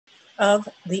of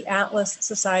the Atlas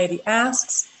Society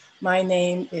Asks. My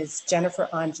name is Jennifer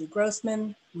Anju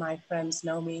Grossman. My friends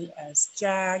know me as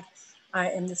Jag.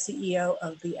 I am the CEO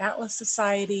of the Atlas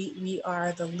Society. We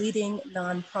are the leading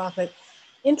nonprofit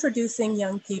introducing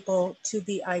young people to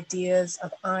the ideas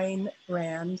of Ayn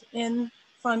Rand in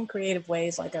fun, creative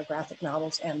ways like our graphic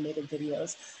novels, animated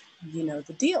videos. You know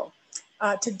the deal.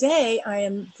 Today, I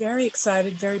am very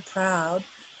excited, very proud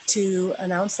to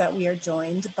announce that we are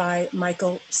joined by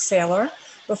Michael Saylor.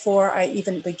 Before I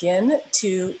even begin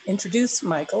to introduce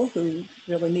Michael, who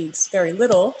really needs very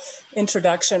little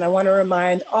introduction, I want to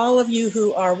remind all of you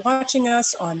who are watching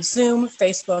us on Zoom,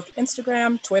 Facebook,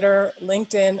 Instagram, Twitter,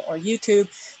 LinkedIn, or YouTube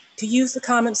to use the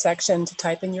comment section to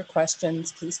type in your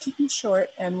questions. Please keep them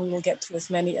short, and we will get to as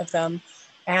many of them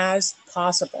as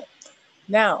possible.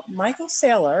 Now, Michael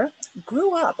Saylor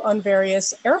grew up on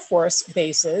various Air Force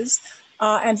bases,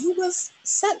 and he was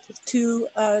set to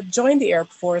join the Air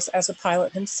Force as a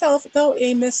pilot himself, though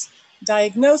a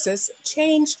misdiagnosis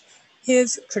changed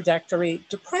his trajectory,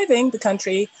 depriving the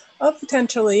country of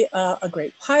potentially a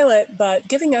great pilot, but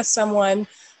giving us someone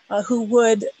who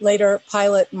would later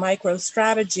pilot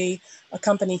MicroStrategy, a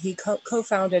company he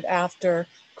co-founded after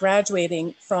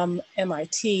graduating from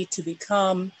MIT to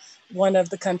become one of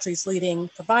the country's leading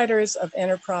providers of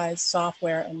enterprise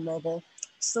software and mobile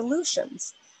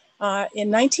solutions.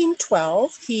 In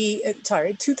 2012,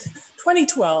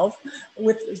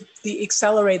 with the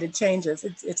accelerated changes,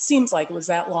 it seems like it was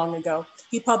that long ago,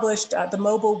 he published The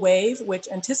Mobile Wave, which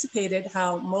anticipated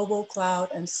how mobile, cloud,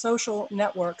 and social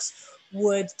networks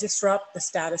would disrupt the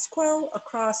status quo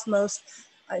across most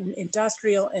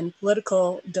industrial and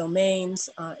political domains.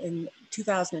 In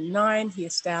 2009, he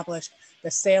established the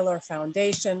Saylor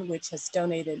Foundation, which has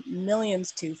donated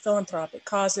millions to philanthropic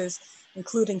causes,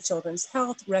 including children's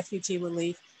health, refugee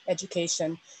relief,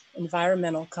 education,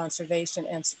 environmental conservation,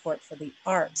 and support for the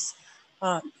arts.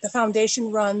 The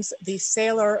foundation runs the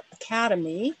Saylor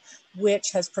Academy,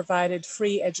 which has provided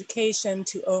free education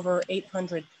to over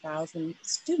 800,000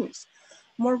 students.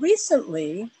 More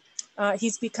recently,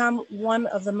 he's become one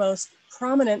of the most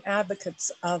prominent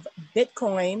advocates of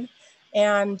Bitcoin,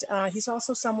 and he's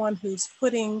also someone who's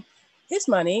putting his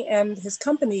money and his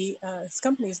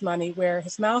company's money where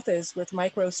his mouth is with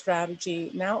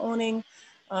MicroStrategy, now owning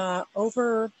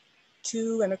over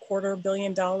 $2.25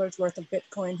 billion worth of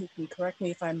Bitcoin. He can correct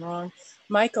me if I'm wrong.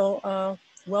 Michael,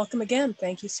 welcome again.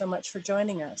 Thank you so much for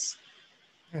joining us.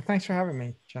 Thanks for having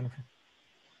me, Jennifer.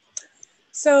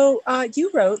 So you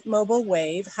wrote Mobile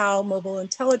Wave, How Mobile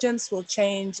Intelligence Will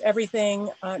Change Everything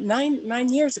nine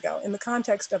years ago in the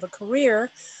context of a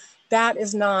career that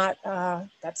is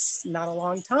that's not a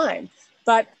long time.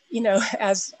 But, you know,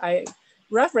 as I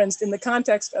referenced in the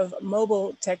context of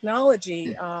mobile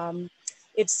technology,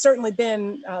 it's certainly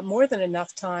been more than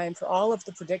enough time for all of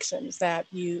the predictions that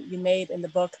you made in the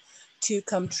book to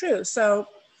come true. So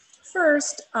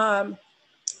first,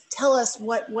 tell us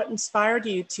what inspired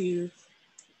you to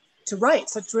write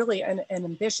such really an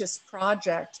ambitious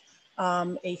project,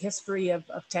 a history of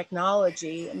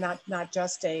technology, not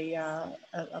just a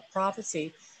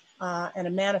prophecy, and a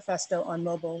manifesto on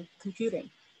mobile computing.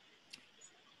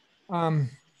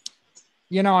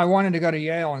 You know, I wanted to go to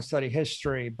Yale and study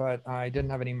history, but I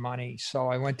didn't have any money. So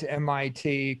I went to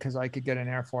MIT because I could get an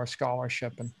Air Force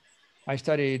scholarship, and I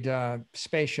studied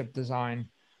spaceship design.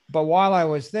 But while I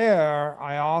was there,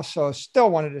 I also still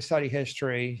wanted to study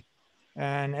history.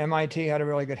 And MIT had a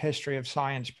really good history of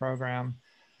science program.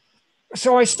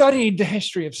 So I studied the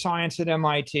history of science at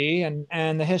MIT,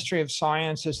 and the history of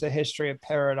science is the history of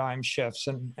paradigm shifts.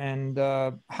 And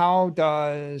how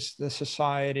does the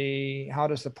society, how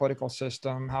does the political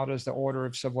system, how does the order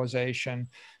of civilization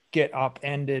get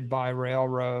upended by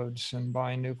railroads and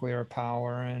by nuclear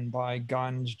power and by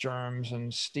guns, germs,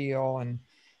 and steel and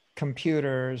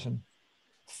computers and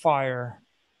fire,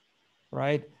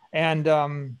 right?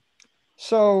 And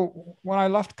so when I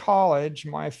left college,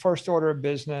 my first order of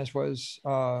business was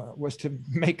to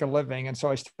make a living. And so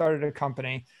I started a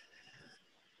company,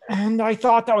 and I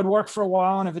thought that would work for a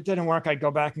while. And if it didn't work, I'd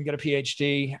go back and get a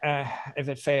PhD if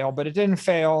it failed, but it didn't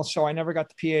fail. So I never got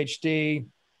the PhD,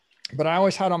 but I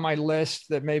always had on my list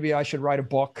that maybe I should write a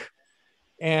book.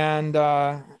 And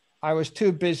I was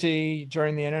too busy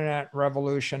during the internet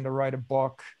revolution to write a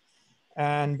book.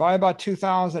 And by about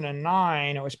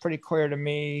 2009, it was pretty clear to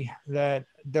me that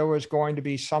there was going to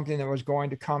be something that was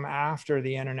going to come after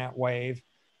the internet wave.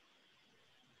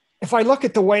 If I look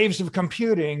at the waves of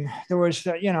computing, there was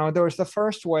the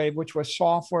first wave, which was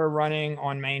software running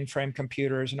on mainframe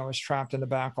computers, and it was trapped in the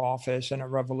back office, and it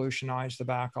revolutionized the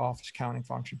back office accounting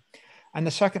function. And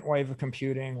the second wave of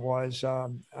computing was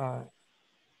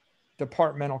the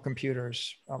departmental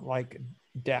computers like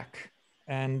DEC.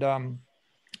 And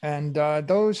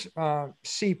those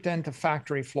seeped into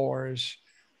factory floors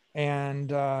and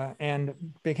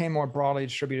became more broadly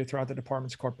distributed throughout the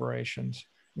departments, corporations,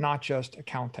 not just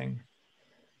accounting.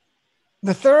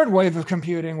 The third wave of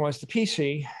computing was the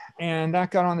PC, and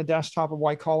that got on the desktop of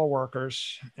white collar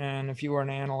workers. And if you were an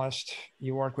analyst,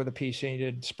 you worked with a PC, you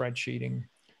did spreadsheeting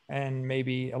and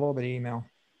maybe a little bit of email.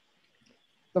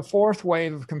 The fourth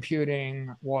wave of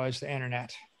computing was the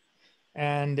internet.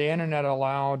 And the internet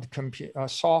allowed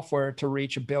software to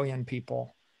reach 1 billion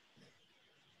people.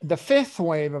 The fifth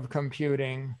wave of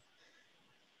computing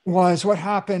was what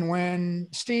happened when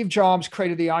Steve Jobs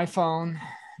created the iPhone.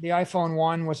 The iPhone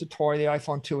 1 was a toy. The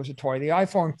iPhone 2 was a toy. The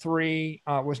iPhone 3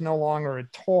 was no longer a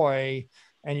toy,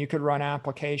 and you could run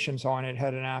applications on it,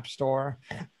 had an app store.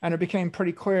 And it became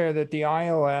pretty clear that the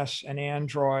iOS and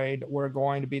Android were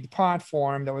going to be the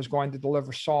platform that was going to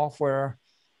deliver software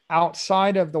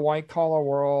outside of the white collar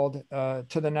world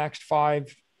to the next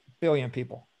 5 billion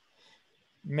people,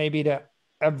 maybe to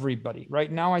everybody.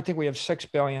 Right now, I think we have 6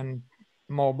 billion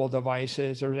mobile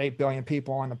devices. There's 8 billion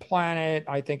people on the planet.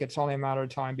 I think it's only a matter of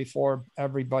time before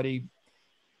everybody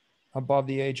above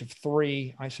the age of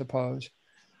 3, I suppose,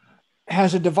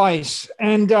 has a device.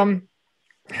 And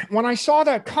when I saw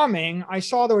that coming, I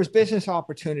saw there was business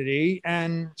opportunity.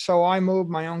 And so I moved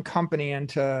my own company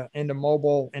into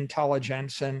mobile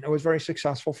intelligence, and it was very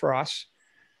successful for us.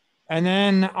 And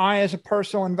then as a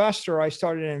personal investor, I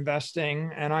started investing,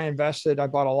 and I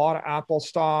bought a lot of Apple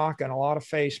stock and a lot of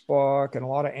Facebook and a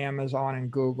lot of Amazon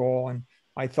and Google. And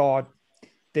I thought,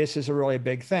 this is a really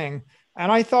big thing.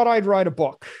 And I thought I'd write a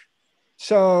book.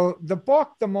 So the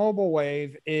book, The Mobile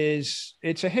Wave,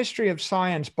 it's a history of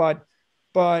science, but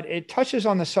it touches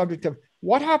on the subject of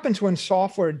what happens when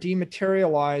software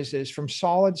dematerializes from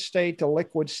solid state to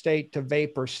liquid state to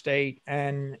vapor state,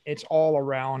 and it's all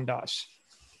around us.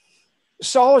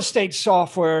 Solid state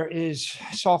software is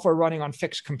software running on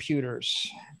fixed computers,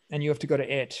 and you have to go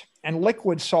to it. And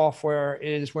liquid software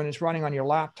is when it's running on your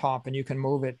laptop and you can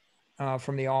move it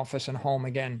from the office and home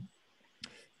again.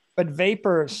 But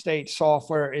vapor state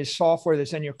software is software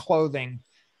that's in your clothing.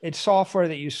 It's software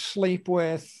that you sleep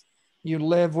with, you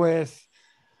live with,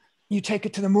 you take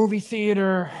it to the movie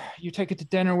theater, you take it to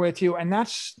dinner with you, and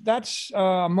that's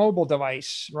a mobile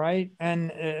device, right?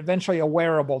 And eventually a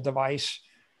wearable device.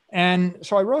 And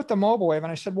so I wrote The Mobile Wave,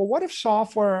 and I said, well, what if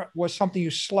software was something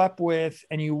you slept with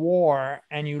and you wore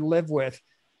and you live with?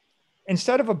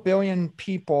 Instead of 1 billion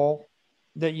people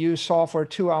that use software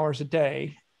 2 hours a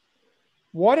day,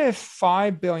 what if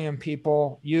 5 billion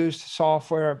people used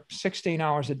software 16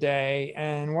 hours a day?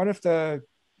 And what if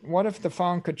the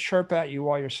phone could chirp at you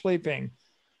while you're sleeping?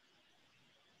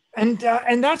 And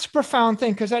that's a profound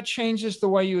thing, because that changes the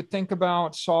way you would think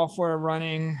about software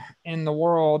running in the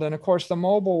world. And of course, the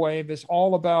mobile wave is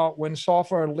all about when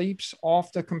software leaps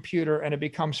off the computer and it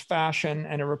becomes fashion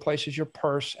and it replaces your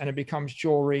purse and it becomes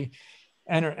jewelry.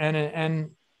 And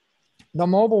the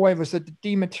mobile wave is the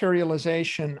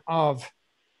dematerialization of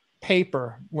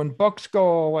paper. When books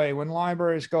go away, when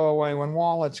libraries go away, when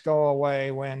wallets go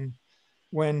away,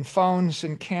 when phones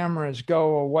and cameras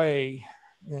go away,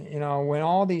 when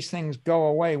all these things go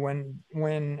away, when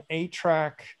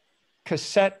 8-track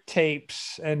cassette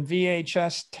tapes and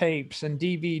VHS tapes and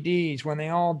DVDs, when they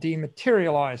all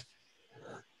dematerialize,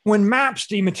 when maps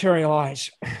dematerialize.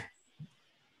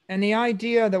 And the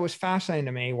idea that was fascinating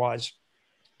to me was,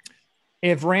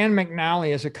 if Rand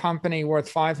McNally is a company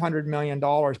worth $500 million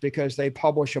because they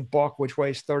publish a book which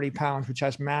weighs 30 pounds, which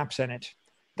has maps in it,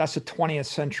 that's a 20th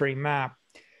century map.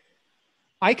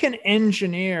 I can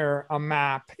engineer a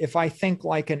map if I think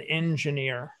like an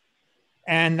engineer,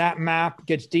 and that map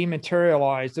gets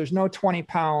dematerialized. There's no 20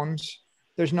 pounds.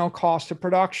 There's no cost of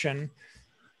production.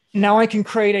 Now I can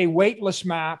create a weightless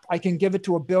map. I can give it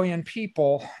to 1 billion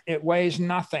people. It weighs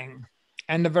nothing,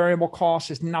 and the variable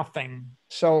cost is nothing.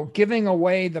 So giving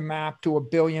away the map to 1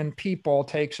 billion people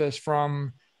takes us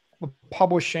from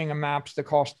publishing a maps that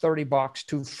cost $30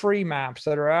 to free maps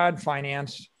that are ad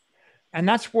financed. And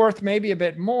that's worth maybe a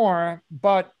bit more,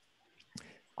 but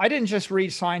I didn't just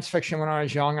read science fiction when I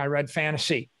was young. I read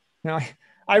fantasy.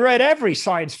 I read every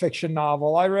science fiction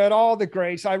novel. I read all the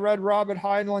greats. I read Robert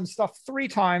Heinlein stuff 3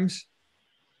 times.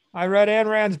 I read Ayn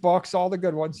Rand's books, all the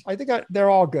good ones. I think they're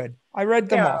all good. I read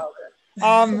them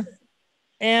all.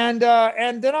 And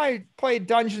then I played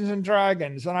Dungeons and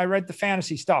Dragons, and I read the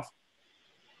fantasy stuff.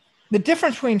 The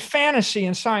difference between fantasy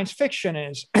and science fiction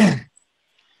is,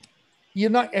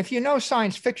 if you know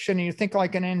science fiction and you think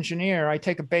like an engineer, I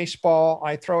take a baseball,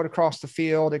 I throw it across the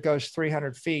field, it goes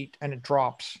 300 feet and it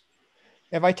drops.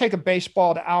 if I take a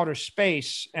baseball to outer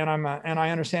space and I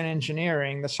understand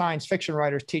engineering, the science fiction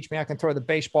writers teach me I can throw the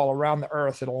baseball around the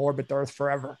Earth. It'll orbit the Earth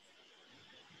forever.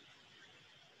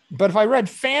 But if I read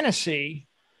fantasy,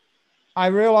 I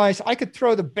realized I could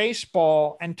throw the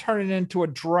baseball and turn it into a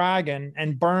dragon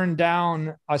and burn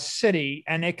down a city,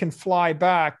 and it can fly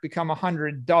back, become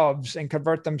 100 doves, and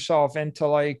convert themselves into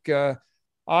like,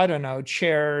 I don't know,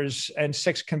 chairs, and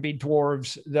 6 can be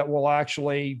dwarves that will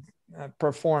actually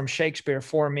perform Shakespeare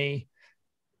for me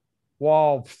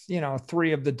while,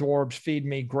 3 of the dwarves feed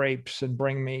me grapes and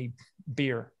bring me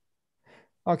beer.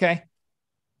 Okay.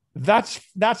 That's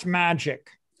magic.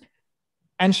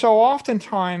 And so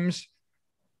oftentimes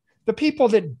the people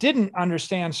that didn't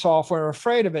understand software were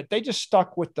afraid of it. They just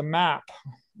stuck with the map,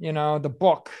 the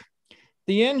book.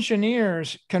 The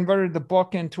engineers converted the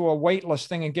book into a weightless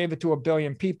thing and gave it to 1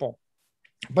 billion people.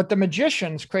 But the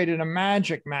magicians created a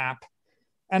magic map.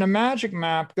 And a magic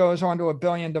map goes onto 1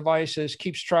 billion devices,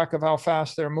 keeps track of how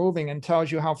fast they're moving, and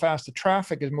tells you how fast the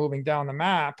traffic is moving down the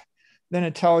map. Then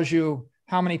it tells you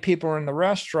how many people are in the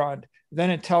restaurant.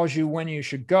 Then it tells you when you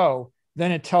should go.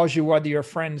 Then it tells you whether your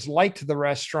friends liked the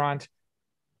restaurant.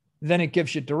 Then it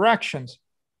gives you directions.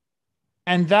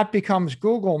 And that becomes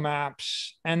Google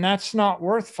Maps. And that's not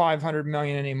worth 500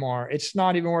 million anymore. It's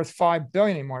not even worth 5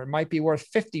 billion anymore. It might be worth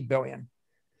 50 billion.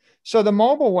 So the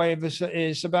mobile wave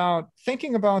is about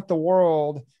thinking about the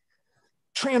world,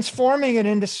 transforming it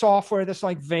into software that's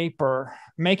like vapor,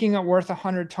 making it worth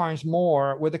 100 times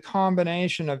more with a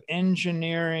combination of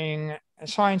engineering,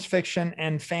 science fiction,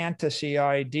 and fantasy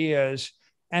ideas.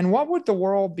 And what would the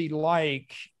world be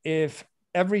like if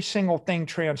every single thing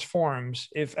transforms,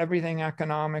 if everything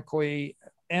economics,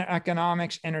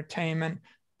 entertainment,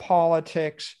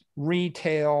 politics,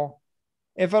 retail,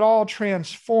 if it all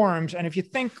transforms? And if you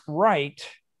think right,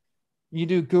 you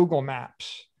do Google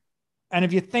Maps. And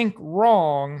if you think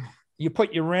wrong, you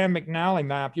put your Rand McNally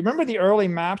map. You remember the early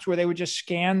maps where they would just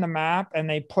scan the map and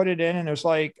they put it in, and it was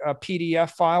like a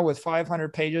PDF file with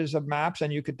 500 pages of maps,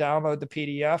 and you could download the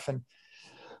PDF, and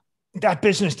that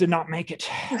business did not make it.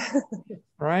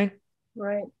 Right?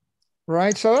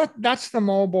 Right. So that's the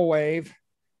mobile wave.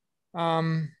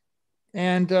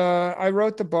 And I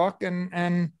wrote the book,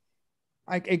 and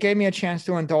it gave me a chance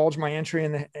to indulge my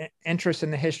interest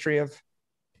in the history of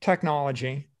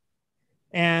technology,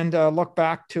 and look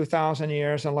back 2,000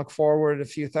 years and look forward a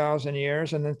few thousand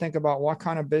years, and then think about what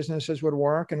kind of businesses would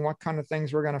work and what kind of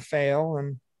things were going to fail.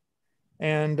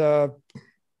 And it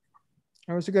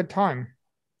was a good time.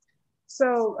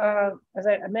 So as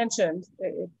I mentioned,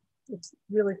 it's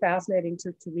really fascinating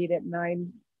to read it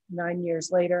 9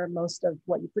 years later. Most of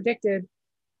what you predicted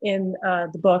in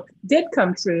the book did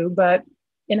come true, but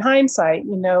in hindsight,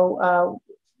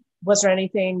 was there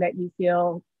anything that you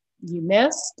feel you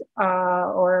missed,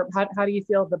 or how do you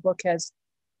feel the book has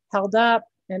held up?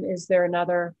 And is there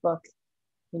another book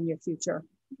in your future?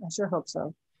 I sure hope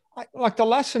so. Like, the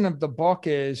lesson of the book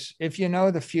is, if you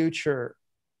know the future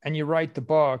and you write the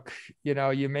book, you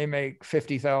may make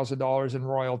 $50,000 in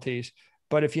royalties.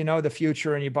 But if you know the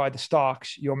future and you buy the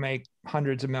stocks, you'll make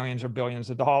hundreds of millions or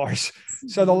billions of dollars.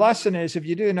 So the lesson is, if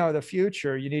you do know the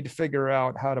future, you need to figure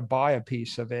out how to buy a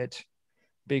piece of it,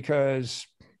 because,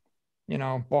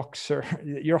 books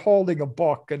you're holding a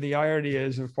book. And the irony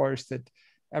is, of course, that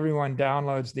everyone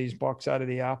downloads these books out of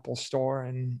the Apple store,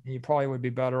 and you probably would be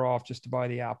better off just to buy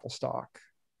the Apple stock.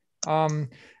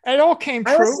 It all came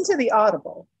true. I listened to the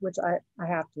Audible, which I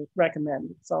have to recommend.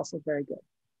 It's also very good.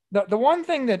 The one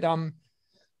thing that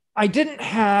I didn't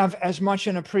have as much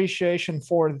an appreciation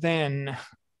for then,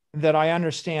 that I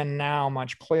understand now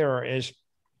much clearer, is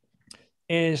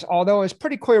although it's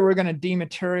pretty clear we're going to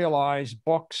dematerialize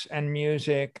books and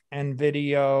music and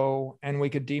video, and we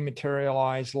could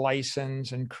dematerialize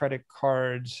license and credit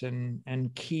cards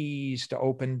and keys to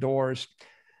open doors.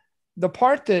 The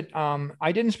part that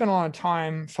I didn't spend a lot of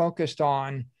time focused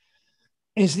on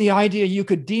is the idea you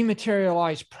could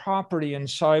dematerialize property in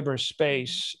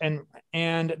cyberspace.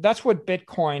 And that's what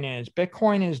Bitcoin is.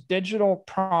 Bitcoin is digital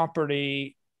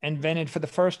property invented for the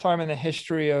first time in the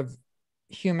history of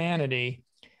humanity.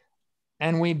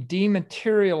 And we've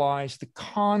dematerialized the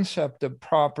concept of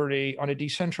property on a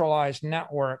decentralized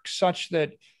network, such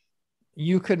that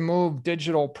you could move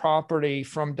digital property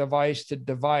from device to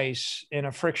device in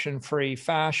a friction-free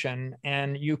fashion,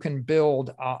 and you can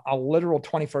build a literal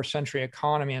 21st century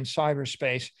economy in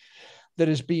cyberspace that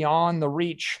is beyond the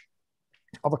reach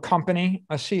of a company,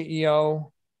 a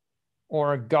CEO,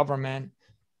 or a government.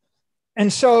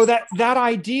 And so that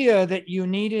idea that you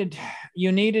needed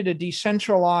a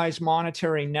decentralized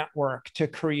monetary network to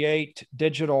create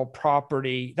digital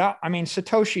property, that, I mean,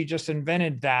 Satoshi just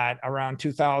invented that around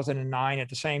 2009 at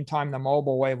the same time the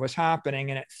mobile wave was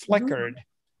happening, and it flickered. Mm-hmm.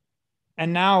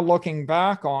 And now looking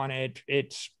back on it,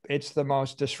 it's the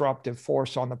most disruptive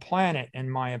force on the planet, in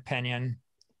my opinion.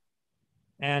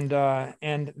 And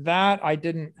that I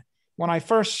didn't, when I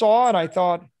first saw it, I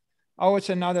thought, oh, it's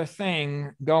another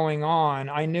thing going on.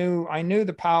 I knew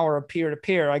the power of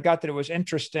peer-to-peer. I got that it was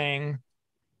interesting,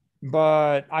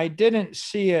 but I didn't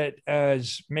see it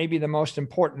as maybe the most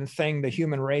important thing the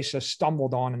human race has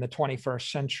stumbled on in the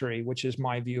 21st century, which is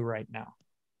my view right now.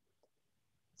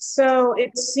 So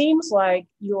it seems like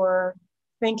you're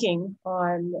thinking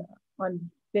on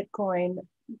Bitcoin,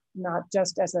 not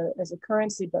just as a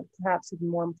currency, but perhaps even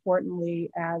more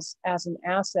importantly as an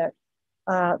asset,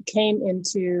 came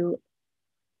into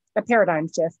a paradigm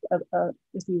shift,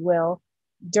 if you will,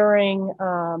 during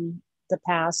the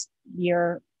past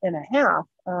year and a half.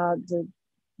 The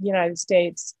United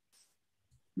States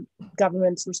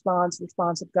government's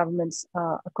responsive governments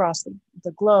across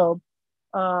the globe,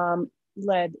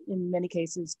 led in many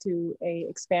cases to a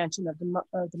expansion of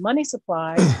the money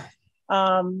supply,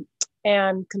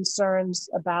 and concerns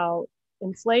about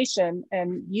inflation.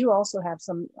 And you also have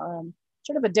some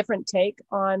sort of a different take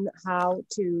on how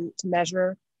to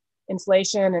measure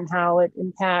inflation and how it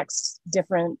impacts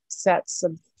different sets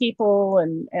of people,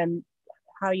 and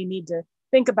how you need to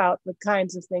think about the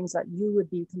kinds of things that you would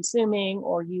be consuming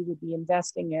or you would be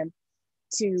investing in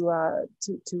to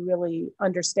really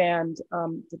understand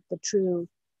the true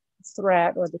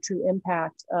threat or the true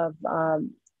impact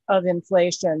of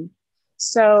inflation.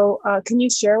 So can you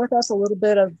share with us a little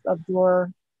bit of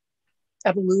your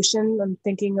evolution and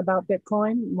thinking about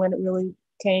Bitcoin, when it really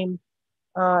came,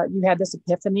 you had this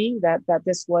epiphany that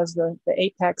this was the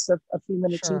apex of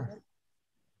human achievement?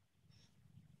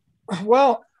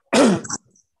 Well,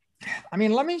 I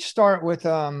mean, let me start with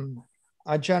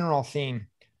a general theme.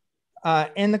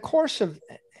 In the course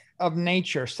of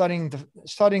nature, studying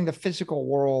the physical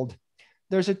world,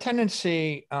 there's a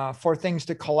tendency for things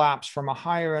to collapse from a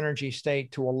higher energy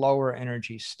state to a lower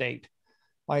energy state.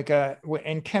 Like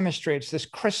in chemistry, it's this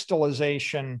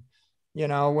crystallization,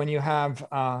 when you have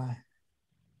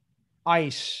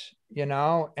ice,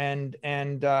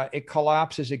 and it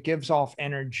collapses, it gives off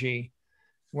energy.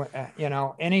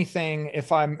 Anything,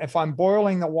 if I'm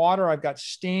boiling the water, I've got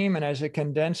steam, and as it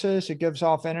condenses, it gives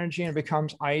off energy and it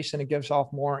becomes ice and it gives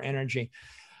off more energy.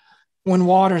 When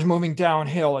water is moving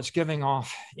downhill, it's giving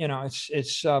off,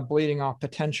 it's bleeding off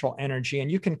potential energy,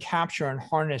 and you can capture and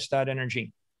harness that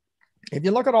energy. If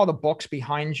you look at all the books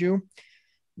behind you,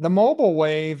 the mobile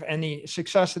wave and the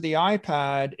success of the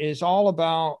iPad is all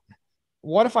about,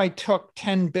 what if I took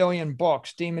 10 billion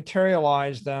books,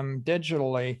 dematerialized them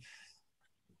digitally,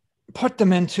 put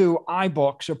them into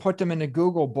iBooks or put them into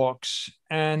Google Books,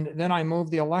 and then I move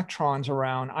the electrons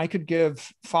around? I could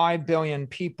give 5 billion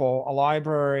people a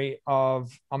library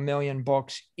of 1 million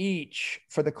books each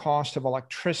for the cost of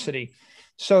electricity.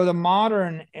 So the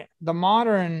modern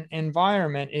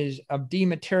environment is of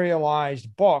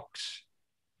dematerialized books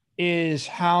is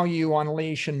how you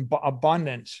unleash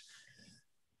abundance.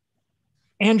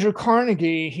 Andrew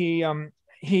Carnegie,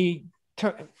 he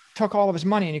took all of his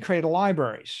money and he created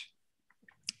libraries.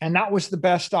 And that was the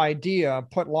best idea,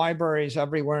 put libraries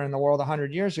everywhere in the world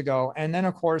 100 years ago. And then,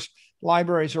 of course,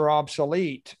 libraries are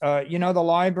obsolete. The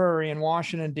library in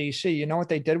Washington, D.C., you know what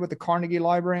they did with the Carnegie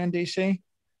Library in D.C.?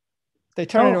 They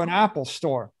turned it into an Apple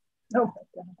store. Oh my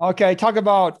God. Okay, talk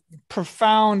about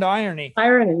profound irony.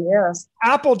 Irony, yes.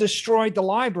 Apple destroyed the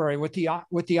library with the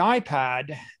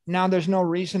iPad. Now there's no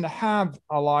reason to have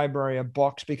a library of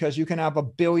books because you can have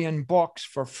 1 billion books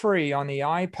for free on the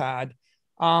iPad.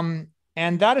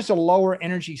 And that is a lower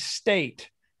energy state.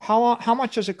 How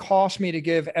much does it cost me to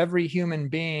give every human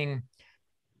being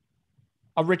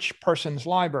a rich person's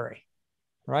library,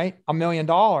 right? $1 million.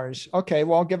 Okay,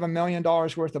 well, I'll give $1 million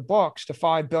worth of books to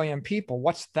 5 billion people.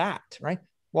 What's that, right?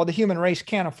 Well, the human race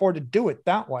can't afford to do it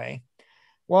that way.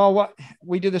 Well,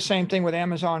 we do the same thing with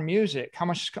Amazon Music. How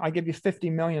much? I give you 50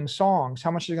 million songs.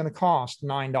 How much is it going to cost?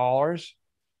 $9.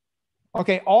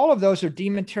 Okay, all of those are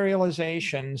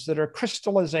dematerializations that are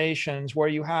crystallizations where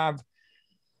you have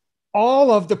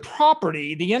all of the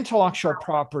property, the intellectual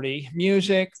property,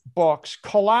 music, books,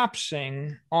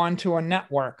 collapsing onto a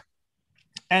network.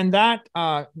 And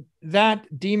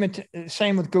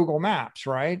same with Google Maps,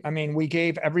 right? I mean, we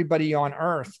gave everybody on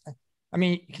Earth. I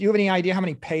mean, do you have any idea how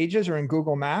many pages are in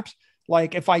Google Maps?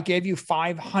 Like if I gave you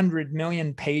 500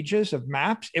 million pages of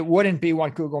maps, it wouldn't be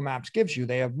what Google Maps gives you.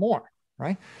 They have more,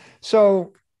 right?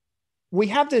 So we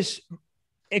have this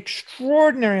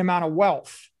extraordinary amount of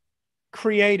wealth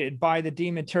created by the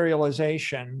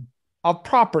dematerialization of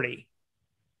property.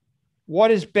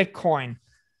 What is Bitcoin?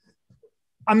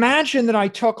 Imagine that I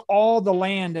took all the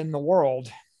land in the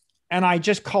world and I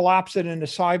just collapsed it into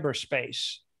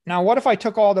cyberspace. Now, what if I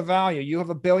took all the value? You have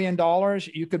 $1 billion,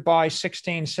 you could buy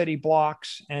 16 city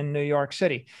blocks in New York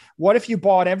City. What if you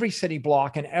bought every city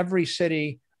block in every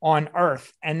city on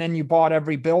Earth, and then you bought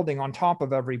every building on top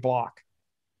of every block?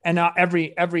 And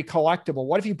every collectible?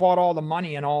 What if you bought all the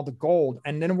money and all the gold?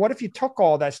 And then what if you took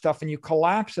all that stuff and you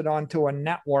collapsed it onto a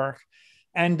network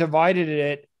and divided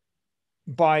it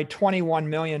by 21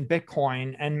 million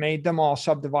Bitcoin and made them all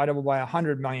subdividable by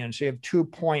 100 million? So you have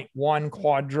 2.1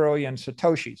 quadrillion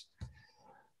Satoshis.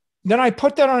 Then I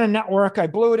put that on a network, I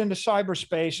blew it into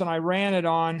cyberspace, and I ran it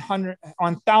on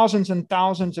thousands and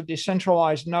thousands of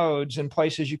decentralized nodes in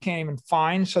places you can't even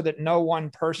find, so that no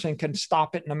one person can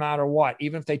stop it no matter what.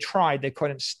 Even if they tried, they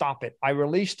couldn't stop it. I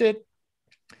released it.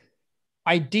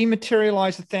 I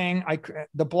dematerialized the thing.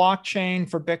 The blockchain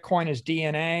for Bitcoin is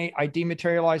DNA. I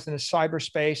dematerialized into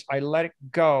cyberspace. I let it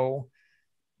go.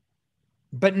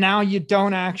 But now you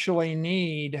don't actually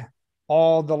need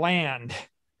all the land.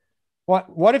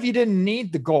 What if you didn't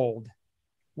need the gold?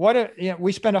 What if,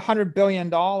 we spend $100 billion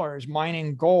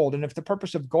mining gold, and if the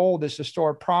purpose of gold is to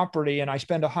store property, and I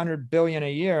spend $100 billion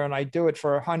a year, and I do it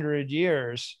for 100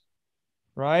 years,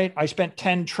 right? I spent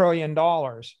 $10 trillion.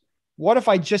 What if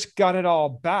I just got it all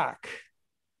back?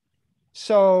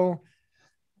 So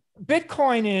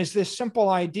Bitcoin is this simple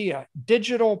idea: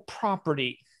 digital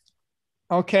property.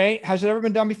 Okay. Has it ever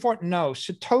been done before? No.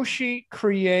 Satoshi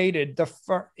created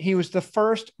he was the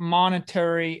first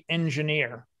monetary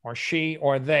engineer, or she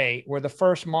or they were the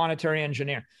first monetary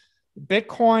engineer.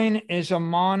 Bitcoin is a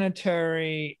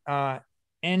monetary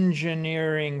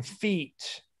engineering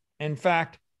feat. In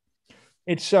fact,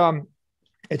 it's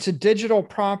a digital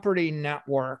property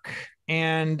network,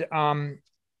 and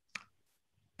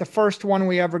the first one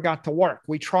we ever got to work.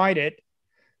 We tried it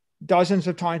dozens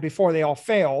of times before. They all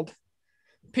failed.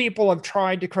 People have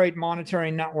tried to create monetary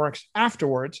networks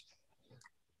afterwards.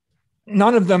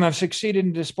 None of them have succeeded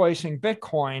in displacing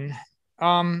Bitcoin.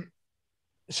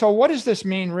 So what does this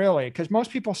mean, really? Because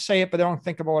most people say it, but they don't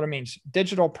think about what it means.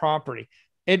 Digital property.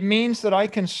 It means that I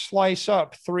can slice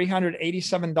up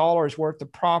 $387 worth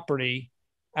of property,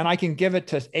 and I can give it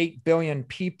to 8 billion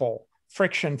people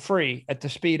friction-free at the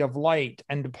speed of light,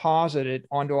 and deposit it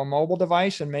onto a mobile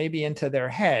device and maybe into their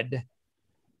head.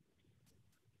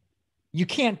 You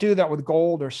can't do that with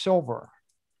gold or silver,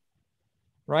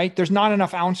 right? There's not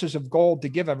enough ounces of gold to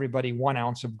give everybody 1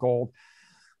 ounce of gold.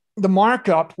 The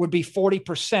markup would be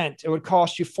 40%. It would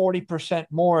cost you 40%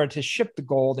 more to ship the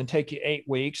gold and take you 8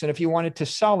 weeks. And if you wanted to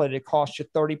sell it, it costs you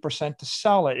 30% to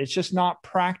sell it. It's just not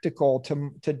practical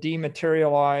to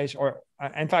dematerialize, or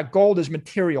in fact, gold is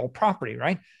material property,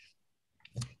 right?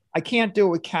 I can't do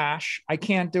it with cash. I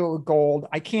can't do it with gold.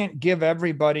 I can't give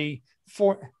everybody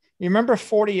you remember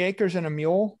 40 acres and a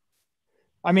mule?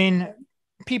 I mean,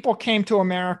 people came to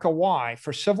America. Why?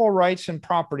 For civil rights and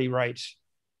property rights.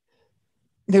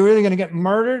 They were really going to get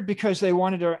murdered because they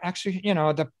wanted to actually,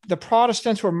 the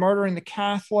Protestants were murdering the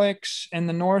Catholics in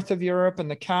the north of Europe,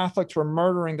 and the Catholics were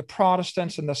murdering the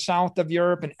Protestants in the south of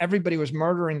Europe, and everybody was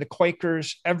murdering the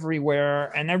Quakers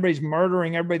everywhere, and everybody's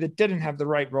murdering everybody that didn't have the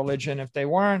right religion. If they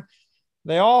weren't,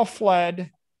 they all fled.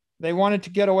 They wanted to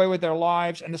get away with their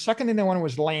lives. And the second thing they wanted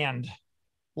was land.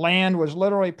 Land was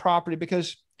literally property,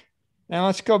 because now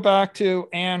let's go back to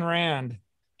Ayn Rand.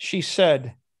 She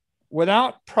said,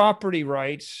 without property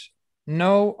rights,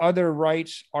 no other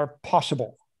rights are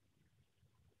possible.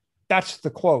 That's the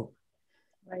quote.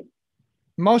 Right.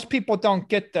 Most people don't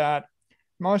get that.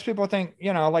 Most people think,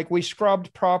 like we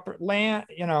scrubbed proper land,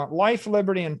 life,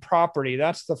 liberty, and property.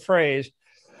 That's the phrase.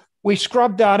 We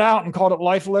scrubbed that out and called it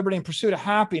life, liberty, and pursuit of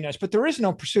happiness. But there is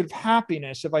no pursuit of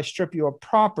happiness if I strip you of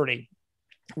property.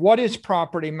 What is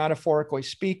property, metaphorically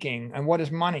speaking? And what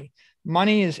is money?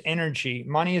 Money is energy.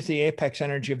 Money is the apex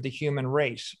energy of the human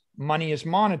race. Money is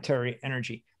monetary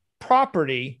energy.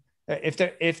 Property,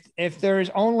 if there is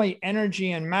only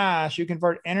energy and mass, you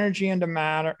convert energy into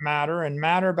matter and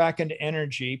matter back into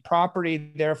energy.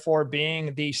 Property, therefore,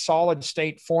 being the solid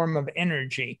state form of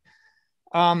energy.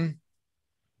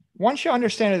 Once you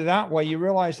understand it that way, you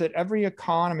realize that every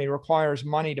economy requires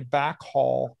money to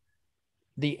backhaul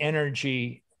the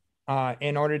energy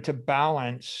in order to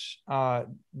balance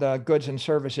the goods and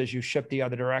services you ship the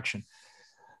other direction.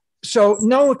 So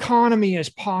no economy is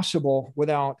possible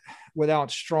without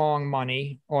strong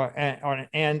money,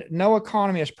 and no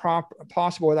economy is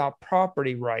possible without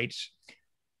property rights.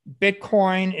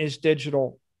 Bitcoin is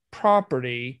digital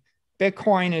property.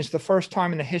 Bitcoin is the first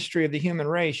time in the history of the human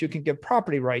race you can give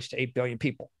property rights to 8 billion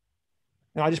people.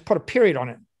 And I just put a period on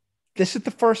it. This is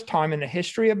the first time in the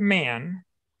history of man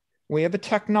we have a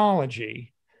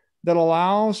technology that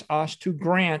allows us to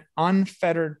grant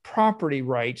unfettered property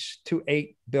rights to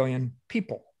 8 billion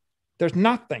people. There's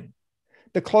nothing.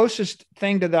 The closest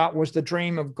thing to that was the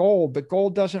dream of gold, but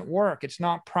gold doesn't work. It's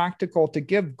not practical to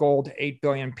give gold to 8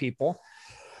 billion people.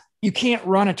 You can't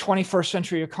run a 21st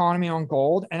century economy on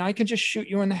gold, and I can just shoot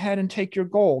you in the head and take your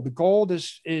gold. Gold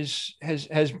has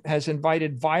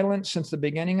invited violence since the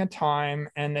beginning of time,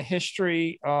 and the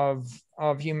history of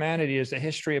humanity is the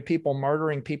history of people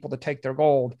murdering people to take their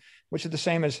gold, which is the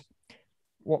same as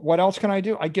what else can I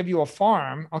do? I give you a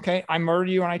farm. Okay, I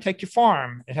murder you and I take your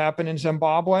farm. It happened in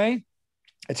Zimbabwe.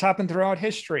 It's happened throughout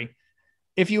history.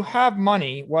 If you have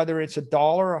money, whether it's $1,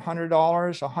 $100,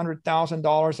 $100,000,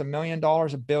 $1 million,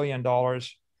 $1 billion,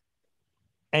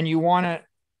 and you want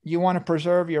to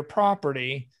preserve your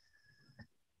property,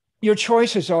 your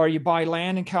choices are: you buy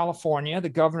land in California, the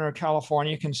governor of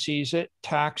California can seize it,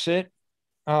 tax it,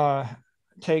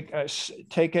 take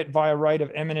it via right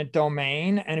of eminent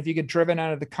domain, and if you get driven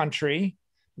out of the country,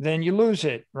 then you lose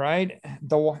it, right?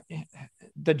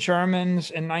 The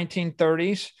Germans in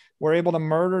 1930s were able to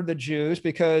murder the Jews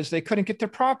because they couldn't get their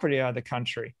property out of the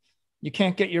country. You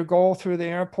can't get your gold through the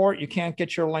airport. You can't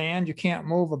get your land. You can't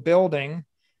move a building.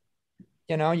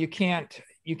 You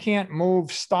can't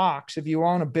move stocks. If you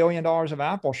own $1 billion of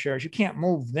Apple shares, you can't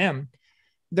move them.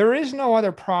 There is no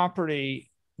other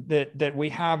property that we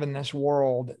have in this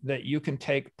world that you can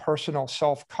take personal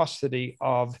self-custody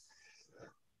of.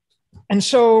 And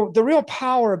so the real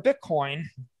power of Bitcoin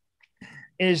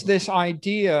is this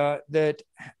idea that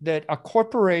a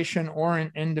corporation or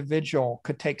an individual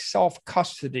could take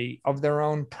self-custody of their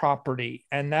own property.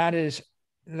 And that is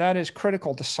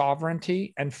critical to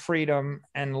sovereignty and freedom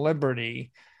and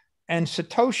liberty. And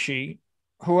Satoshi,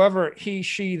 whoever he,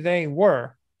 she, they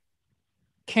were,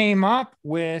 came up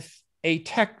with a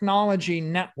technology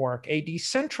network, a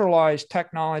decentralized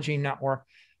technology network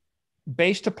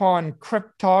based upon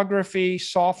cryptography,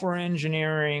 software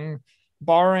engineering,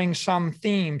 borrowing some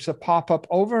themes that pop up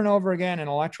over and over again in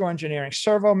electrical engineering,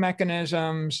 servo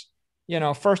mechanisms,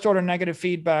 first order negative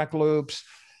feedback loops.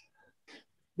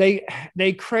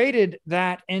 They created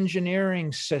that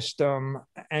engineering system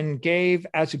and gave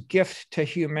as a gift to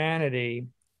humanity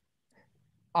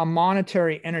a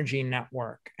monetary energy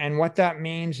network. And what that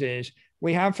means is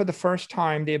we have for the first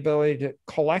time the ability to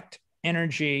collect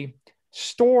energy,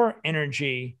 store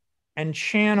energy, and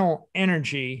channel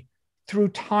energy through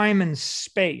time and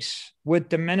space with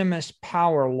de minimis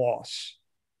power loss.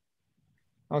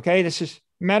 Okay, this is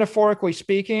metaphorically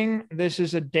speaking, this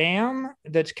is a dam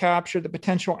that's captured the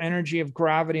potential energy of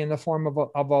gravity in the form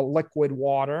of a liquid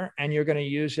water, and you're going to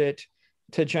use it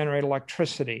to generate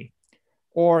electricity.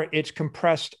 Or it's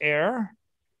compressed air,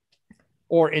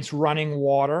 or it's running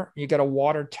water. You get a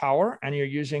water tower, and you're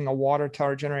using a water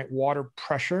tower to generate water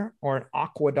pressure, or an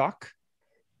aqueduct.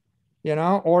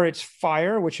 Or it's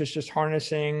fire, which is just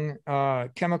harnessing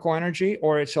chemical energy,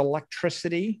 or it's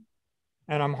electricity,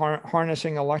 and I'm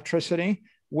harnessing electricity.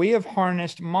 We have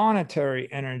harnessed monetary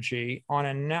energy on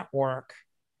a network.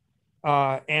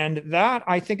 And that,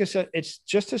 I think, it's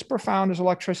just as profound as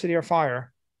electricity or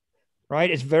fire,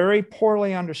 right? It's very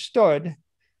poorly understood.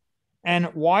 And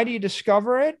why do you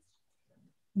discover it?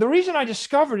 The reason I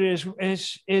discovered it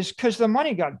is because the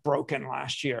money got broken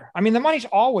last year. I mean, the money's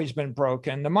always been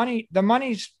broken.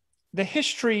 The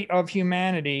history of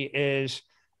humanity is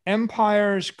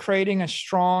empires creating a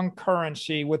strong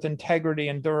currency with integrity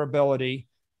and durability,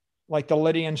 like the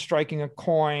Lydians striking a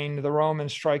coin, the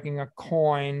Romans striking a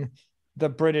coin, the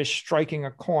British striking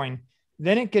a coin.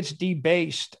 Then it gets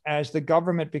debased as the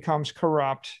government becomes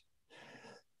corrupt.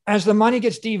 As the money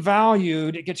gets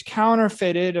devalued, it gets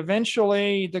counterfeited.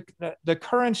 Eventually, the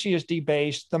currency is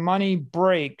debased. The money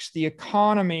breaks. The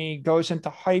economy goes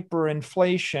into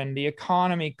hyperinflation. The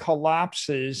economy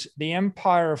collapses. The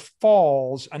empire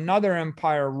falls. Another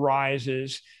empire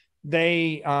rises.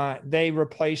 They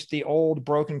replace the old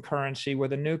broken currency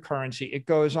with a new currency. It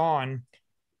goes on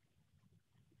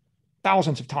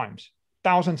thousands of times,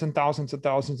 thousands and thousands and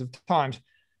thousands of times.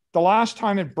 The last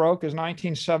time it broke is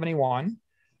 1971.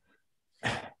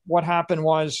 What happened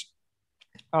was,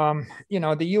 the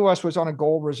U.S. was on a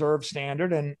gold reserve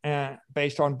standard and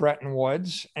based on Bretton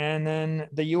Woods, and then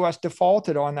the U.S.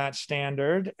 defaulted on that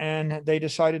standard, and they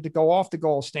decided to go off the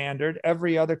gold standard.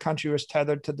 Every other country was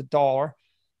tethered to the dollar.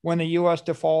 When the U.S.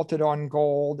 defaulted on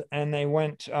gold and they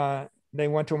went they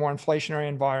went to a more inflationary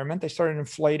environment. They started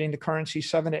inflating the currency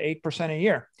 7 to 8% a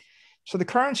year. So the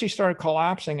currency started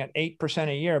collapsing at 8%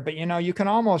 a year, but you can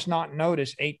almost not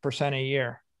notice 8% a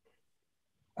year.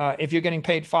 If you're getting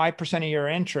paid 5% a year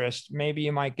interest, maybe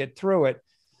you might get through it.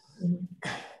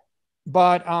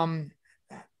 But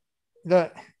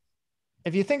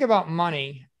if you think about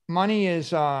money is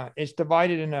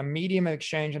divided in a medium of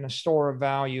exchange and a store of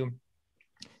value.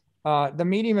 The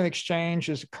medium of exchange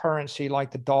is a currency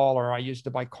like the dollar. I used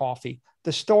to buy coffee.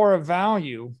 The store of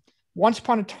value, once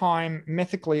upon a time,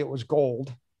 mythically, it was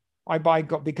gold. I buy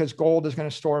gold because gold is going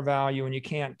to store value and you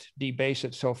can't debase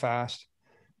it so fast.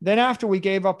 Then after we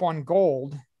gave up on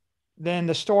gold, then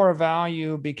the store of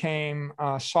value became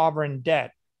sovereign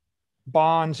debt,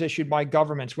 bonds issued by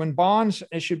governments. When bonds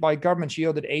issued by governments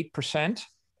yielded 8%,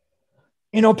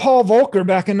 Paul Volcker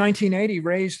back in 1980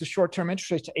 raised the short-term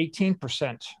interest rates to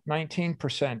 18%,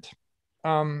 19%.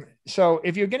 So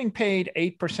if you're getting paid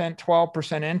 8%,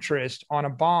 12% interest on a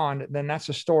bond, then that's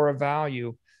a store of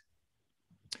value.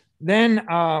 Then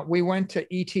we went to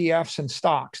ETFs and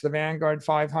stocks, the Vanguard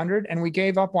 500, and we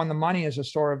gave up on the money as a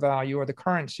store of value or the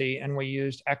currency, and we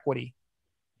used equity.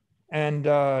 And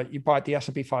you bought the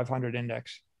S&P 500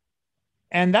 index.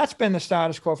 And that's been the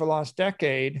status quo for the last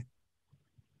decade.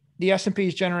 The S&P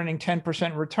is generating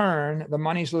 10% return. The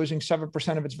money's losing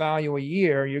 7% of its value a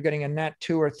year. You're getting a net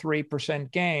 2 or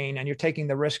 3% gain, and you're taking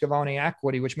the risk of owning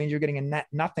equity, which means you're getting a net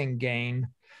nothing gain,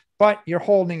 but you're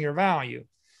holding your value.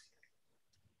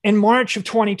 In March of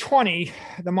 2020,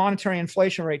 the monetary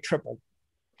inflation rate tripled,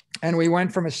 and we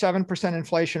went from a 7%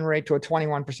 inflation rate to a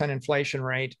 21% inflation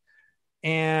rate.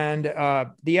 And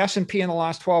the S&P in the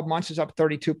last 12 months is up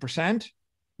 32%.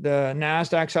 The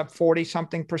NASDAQ's up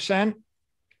 40-something%.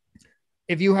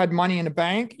 If you had money in a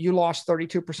bank, you lost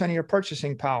 32% of your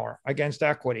purchasing power against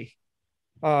equity.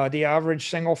 The average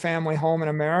single family home in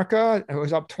America, it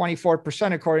was up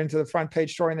 24%, according to the front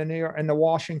page story in the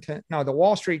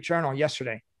Wall Street Journal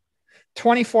yesterday.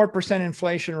 24%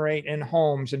 inflation rate in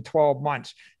homes in 12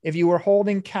 months. If you were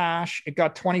holding cash, it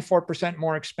got 24%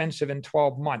 more expensive in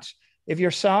 12 months. If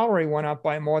your salary went up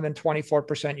by more than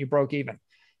 24%, you broke even.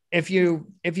 If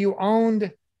you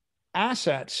owned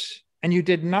assets and you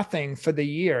did nothing for the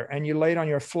year and you laid on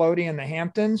your floaty in the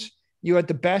Hamptons, you had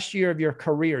the best year of your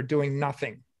career doing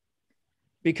nothing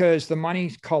because the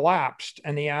money collapsed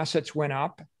and the assets went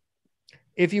up.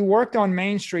 If you worked on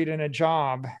Main Street in a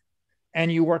job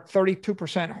and you worked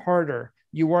 32% harder,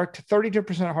 you worked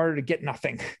 32% harder to get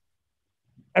nothing.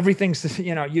 Everything's,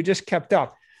 you just kept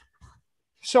up.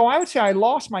 So I would say I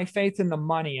lost my faith in the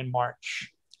money in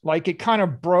March. Like it kind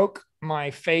of broke my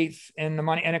faith in the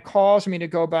money, and it caused me to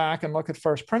go back and look at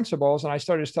first principles. And I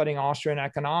started studying Austrian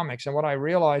economics. And what I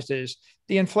realized is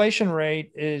the inflation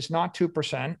rate is not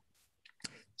 2%.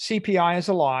 CPI is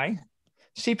a lie.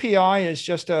 CPI is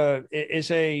just a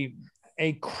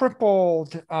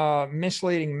crippled,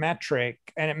 misleading metric.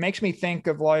 And it makes me think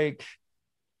of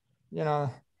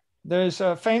there's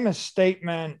a famous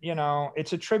statement,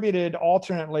 it's attributed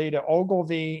alternately to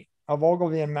Ogilvy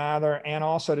and Mather, and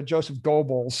also to Joseph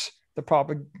Goebbels, the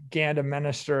propaganda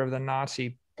minister of the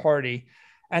Nazi party.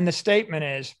 And the statement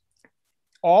is,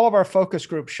 all of our focus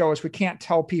groups show us we can't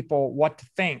tell people what to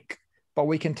think, but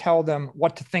we can tell them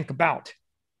what to think about.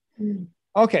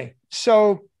 Okay,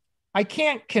 so I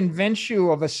can't convince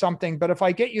you of something, but if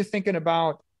I get you thinking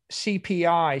about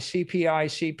CPI,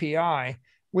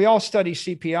 we all study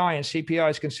CPI, and CPI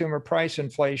is consumer price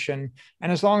inflation.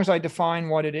 And as long as I define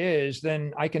what it is,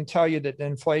 then I can tell you that the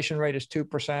inflation rate is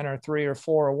 2% or 3 or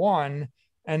 4 or 1,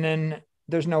 and then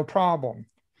there's no problem.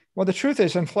 Well, the truth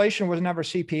is inflation was never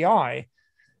CPI.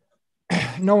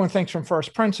 No one thinks from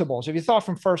first principles. If you thought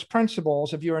from first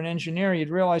principles, if you're an engineer, you'd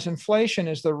realize inflation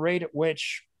is the rate at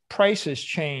which prices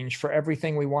change for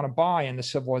everything we want to buy in the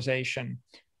civilization.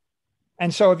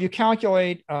 And so if you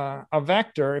calculate a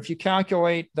vector, if you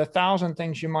calculate the 1,000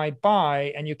 things you might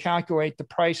buy and you calculate the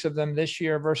price of them this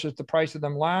year versus the price of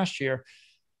them last year,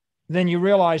 then you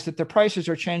realize that the prices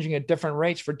are changing at different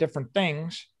rates for different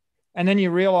things. And then you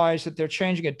realize that they're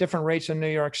changing at different rates in New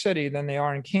York City than they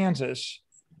are in Kansas.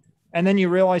 And then you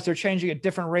realize they're changing at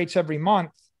different rates every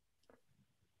month.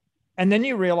 And then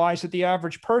you realize that the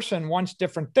average person wants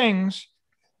different things.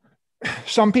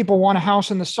 Some people want a house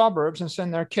in the suburbs and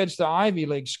send their kids to Ivy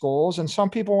League schools. And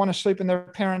some people want to sleep in their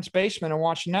parents' basement and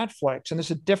watch Netflix. And there's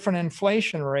a different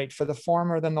inflation rate for the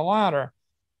former than the latter.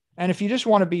 And if you just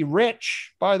want to be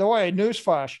rich, by the way,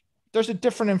 newsflash, there's a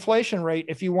different inflation rate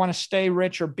if you want to stay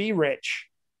rich or be rich.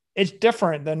 It's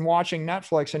different than watching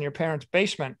Netflix in your parents'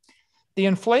 basement. The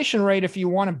inflation rate, if you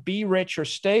want to be rich or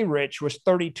stay rich, was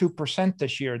 32%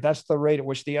 this year. That's the rate at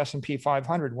which the S&P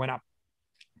 500 went up.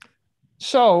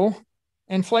 So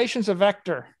inflation's a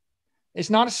vector.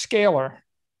 It's not a scalar.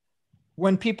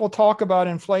 When people talk about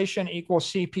inflation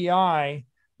equals CPI,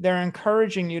 they're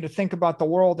encouraging you to think about the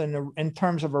world in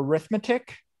terms of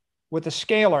arithmetic with a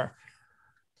scalar.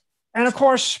 And of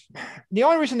course, the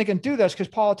only reason they can do this is because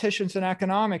politicians and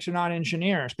economics are not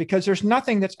engineers, because there's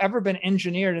nothing that's ever been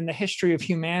engineered in the history of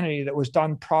humanity that was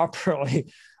done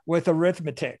properly with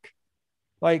arithmetic.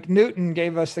 Like Newton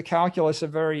gave us the calculus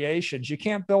of variations. You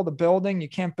can't build a building, you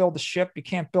can't build a ship, you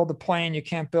can't build a plane, you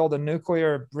can't build a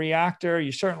nuclear reactor,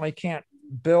 you certainly can't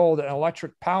build an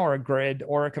electric power grid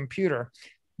or a computer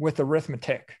with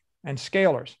arithmetic and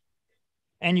scalars.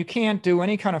 And you can't do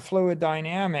any kind of fluid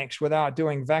dynamics without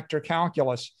doing vector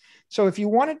calculus. So if you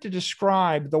wanted to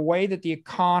describe the way that the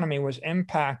economy was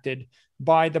impacted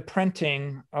by the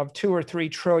printing of $2 or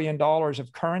 $3 trillion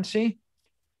of currency,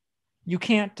 you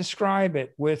can't describe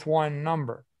it with one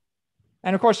number.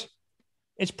 And of course,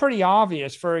 it's pretty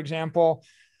obvious. For example,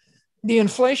 the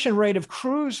inflation rate of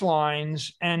cruise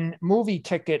lines and movie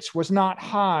tickets was not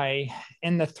high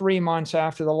in the 3 months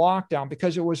after the lockdown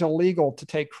because it was illegal to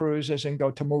take cruises and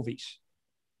go to movies.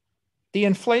 The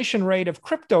inflation rate of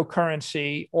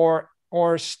cryptocurrency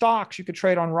or stocks you could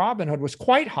trade on Robinhood was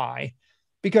quite high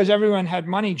because everyone had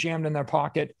money jammed in their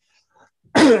pocket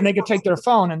and they could take their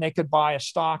phone and they could buy a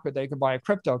stock or they could buy a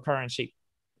cryptocurrency.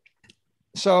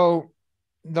 So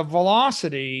the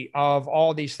velocity of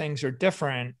all these things are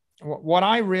different. What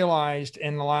I realized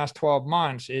in the last 12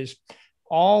 months is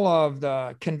all of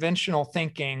the conventional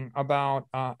thinking about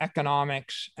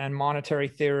economics and monetary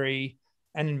theory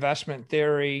and investment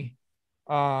theory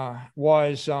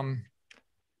was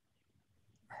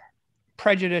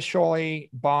prejudicially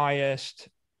biased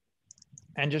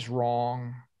and just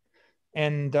wrong.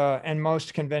 And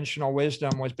most conventional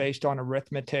wisdom was based on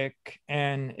arithmetic,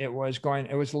 and it was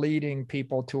leading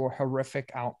people to a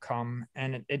horrific outcome.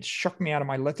 And it shook me out of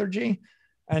my lethargy.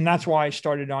 And that's why I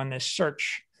started on this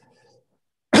search,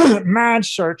 mad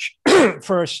search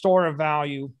for a store of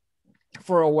value,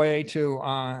 for a way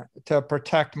to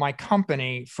protect my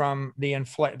company from the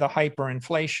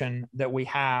hyperinflation that we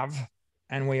have,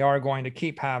 and we are going to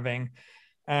keep having.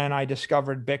 And I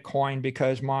discovered Bitcoin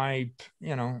because my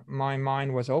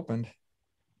mind was opened.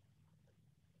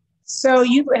 So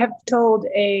you have told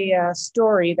a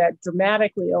story that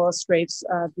dramatically illustrates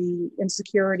the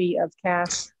insecurity of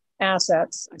cash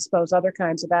assets, I suppose other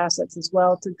kinds of assets as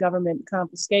well, to government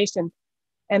confiscation.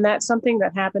 And that's something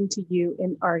that happened to you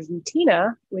in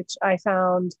Argentina, which I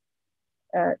found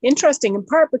interesting in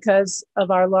part because of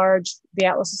the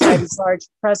Atlas Society's large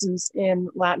presence in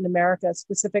Latin America,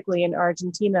 specifically in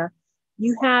Argentina.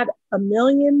 You had $1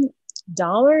 million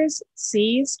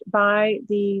seized by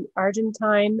the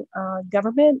Argentine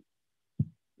government.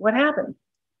 What happened?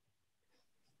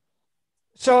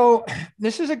 So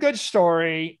this is a good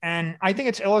story, and I think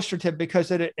it's illustrative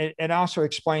because it also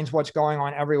explains what's going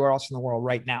on everywhere else in the world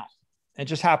right now. It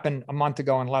just happened a month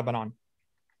ago in Lebanon.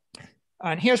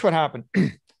 And here's what happened.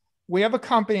 We have a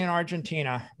company in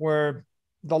Argentina. We're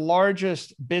the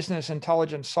largest business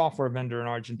intelligence software vendor in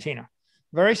Argentina.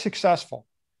 Very successful.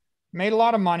 Made a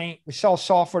lot of money. We sell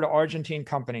software to Argentine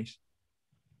companies.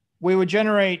 We would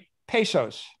generate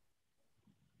pesos.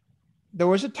 There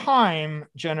was a time,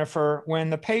 Jennifer,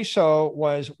 when the peso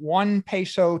was 1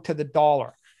 peso to the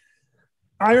dollar.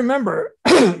 I remember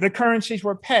the currencies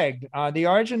were pegged. The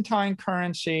Argentine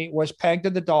currency was pegged to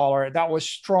the dollar. That was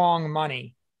strong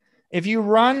money. If you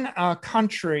run a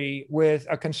country with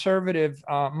a conservative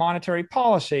monetary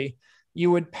policy, you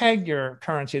would peg your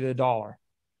currency to the dollar.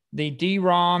 The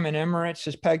DRAM in Emirates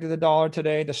is pegged to the dollar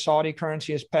today. The Saudi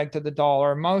currency is pegged to the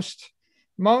dollar.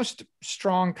 Most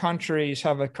strong countries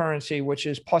have a currency which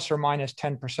is plus or minus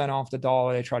 10% off the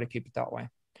dollar. They try to keep it that way.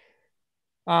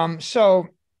 So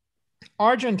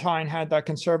Argentine had that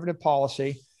conservative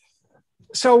policy.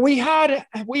 So we had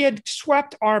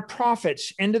swept our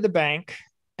profits into the bank,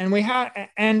 and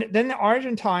then the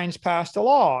Argentines passed a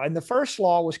law. And the first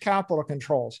law was capital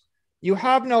controls. You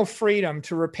have no freedom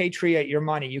to repatriate your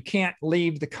money. You can't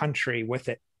leave the country with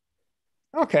it.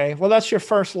 Okay, well, that's your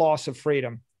first loss of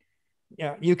freedom.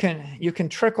 Yeah, you can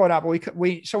trickle it out. But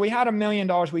we had $1 million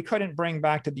we couldn't bring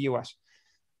back to the US.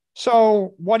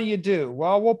 So what do?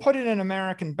 Well, we'll put it in an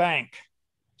American bank.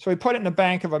 So we put it in the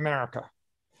Bank of America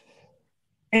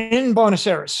in Buenos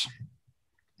Aires.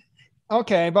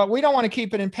 Okay, but we don't want to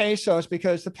keep it in pesos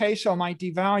because the peso might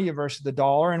devalue versus the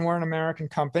dollar, and we're an American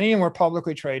company and we're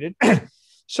publicly traded.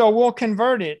 So we'll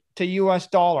convert it to US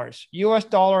dollars, US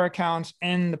dollar accounts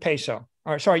in the peso,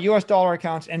 US dollar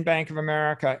accounts in Bank of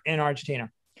America in Argentina.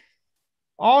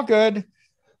 All good.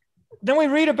 Then we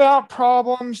read about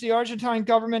problems. The Argentine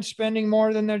government spending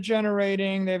more than they're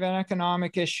generating. They have an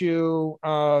economic issue.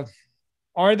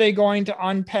 Are they going to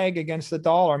unpeg against the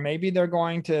dollar? Maybe they're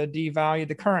going to devalue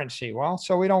the currency. Well,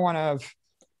 so we don't want to have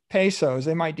pesos.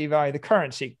 They might devalue the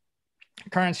currency.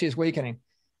 Currency is weakening.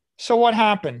 So what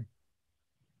happened?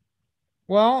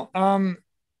 Well,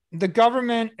 the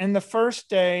government in the first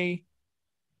day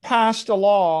passed a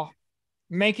law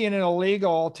making it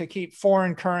illegal to keep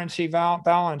foreign currency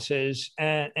balances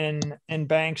in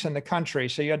banks in the country.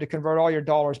 So you had to convert all your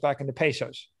dollars back into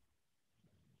pesos.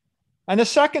 And the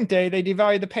second day, they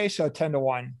devalued the peso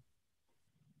 10-1.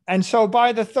 And so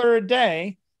by the third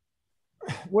day,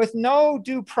 with no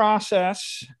due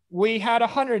process, we had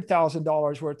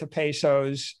 $100,000 worth of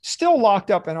pesos still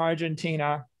locked up in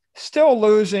Argentina, still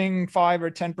losing 5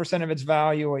 or 10% of its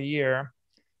value a year.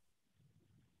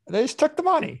 They just took the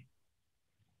money.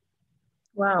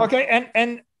 Wow. Okay.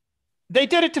 And they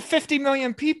did it to 50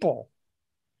 million people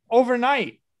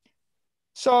overnight.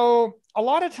 So a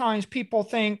lot of times people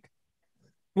think,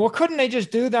 well, couldn't they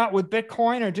just do that with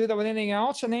Bitcoin or do that with anything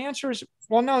else? And the answer is,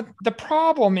 well, no. The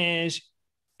problem is,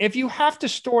 if you have to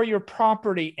store your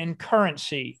property in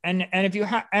currency, and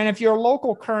if your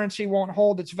local currency won't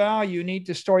hold its value, you need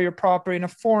to store your property in a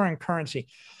foreign currency.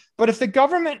 But if the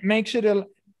government makes it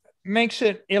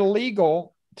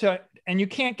illegal to, and you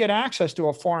can't get access to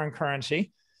a foreign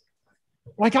currency,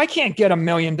 like I can't get $1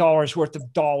 million worth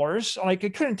of dollars. Like I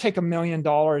couldn't take $1 million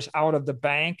out of the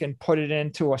bank and put it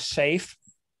into a safe.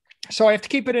 So I have to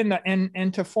keep it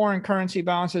into foreign currency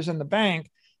balances in the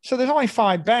bank. So there's only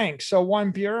 5 banks. So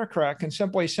one bureaucrat can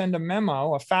simply send a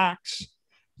memo, a fax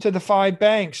to the 5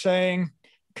 banks saying,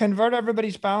 convert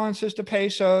everybody's balances to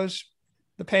pesos.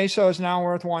 The peso is now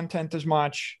worth 1/10 as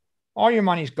much. All your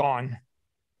money's gone.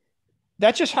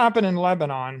 That just happened in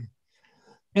Lebanon.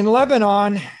 In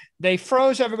Lebanon, they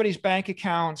froze everybody's bank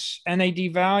accounts and they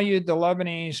devalued the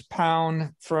Lebanese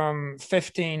pound from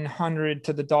 1,500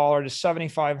 to the dollar to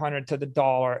 7,500 to the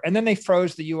dollar. And then they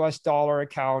froze the US dollar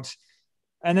accounts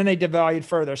and then they devalued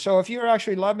further. So if you're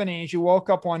actually Lebanese, you woke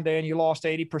up one day and you lost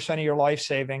 80% of your life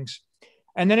savings.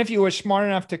 And then if you were smart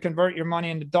enough to convert your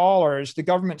money into dollars, the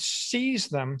government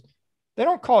seized them. They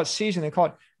don't call it seizing, they call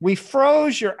it, we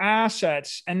froze your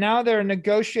assets. And now they're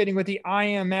negotiating with the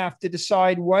IMF to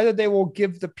decide whether they will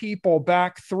give the people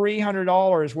back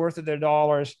 $300 worth of their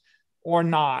dollars or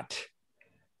not.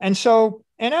 And so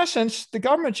in essence, the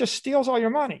government just steals all your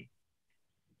money.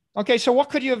 Okay, so what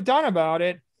could you have done about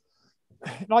it?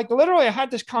 Like literally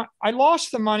I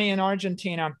lost the money in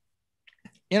Argentina.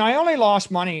 And I only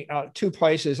lost money 2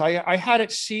 places. I had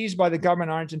it seized by the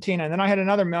government of Argentina, and then I had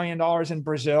another $1 million in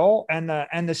Brazil, and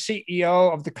the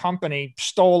CEO of the company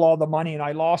stole all the money, and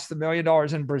I lost the $1 million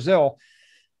in Brazil.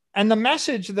 And the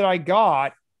message that I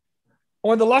got,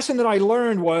 or the lesson that I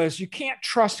learned, was you can't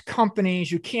trust companies,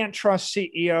 you can't trust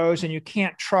CEOs, and you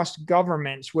can't trust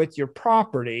governments with your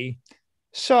property.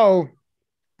 So,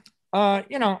 by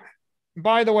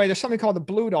the way, there's something called the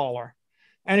blue dollar.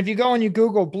 And if you go and you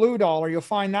Google blue dollar, you'll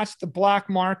find that's the black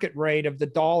market rate of the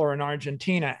dollar in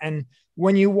Argentina. And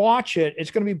when you watch it, it's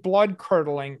going to be blood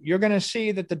curdling. You're going to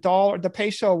see that the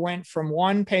peso went from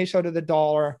 1 peso to the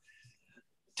dollar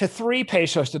to 3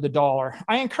 pesos to the dollar.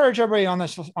 I encourage everybody on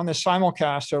this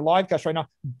simulcast or livecast right now,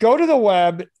 go to the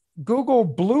web, Google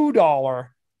blue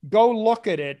dollar, go look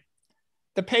at it.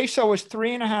 The peso was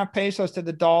 3.5 pesos to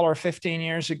the dollar 15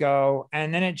 years ago,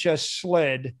 and then it just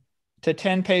slid to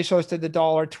 10 pesos to the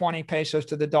dollar, 20 pesos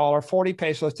to the dollar, 40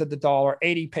 pesos to the dollar,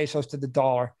 80 pesos to the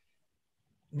dollar.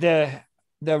 The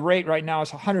rate right now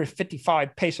is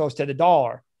 155 pesos to the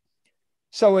dollar.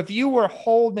 So if you were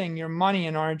holding your money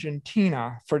in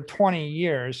Argentina for 20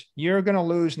 years, you're going to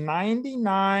lose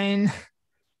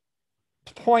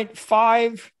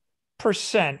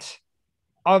 99.5%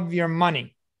 of your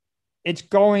money. It's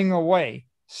going away,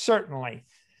 certainly.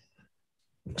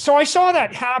 So I saw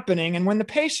that happening. And when the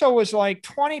peso was like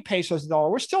 20 pesos a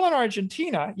dollar, we're still in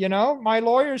Argentina, my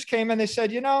lawyers came and they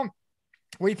said,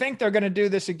 we think they're going to do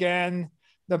this again.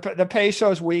 The peso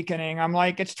is weakening. I'm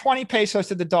like, it's 20 pesos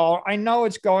to the dollar. I know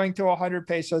it's going to 100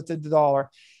 pesos to the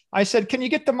dollar. I said, can you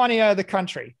get the money out of the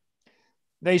country?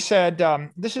 They said,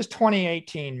 this is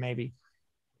 2018, maybe.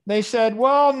 They said,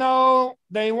 well, no,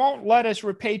 they won't let us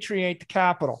repatriate the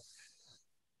capital.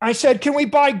 I said, can we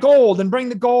buy gold and bring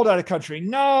the gold out of the country?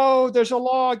 No, there's a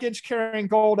law against carrying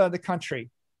gold out of the country.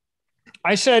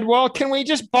 I said, well, can we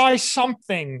just buy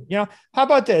something? How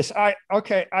about this? I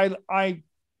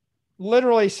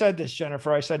literally said this,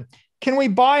 Jennifer. I said, can we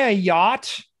buy a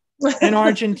yacht in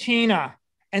Argentina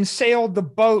and sail the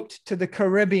boat to the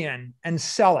Caribbean and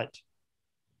sell it?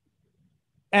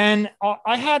 And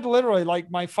I had literally like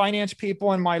my finance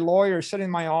people and my lawyers sitting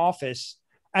in my office,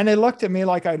 and they looked at me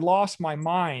like I'd lost my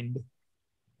mind.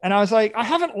 And I was like, I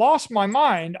haven't lost my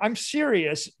mind. I'm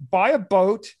serious. Buy a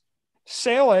boat,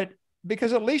 sail it,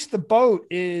 because at least the boat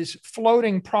is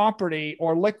floating property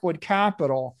or liquid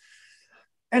capital.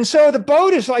 And so the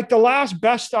boat is like the last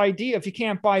best idea if you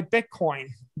can't buy Bitcoin.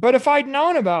 But if I'd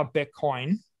known about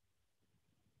Bitcoin,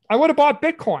 I would have bought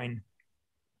Bitcoin.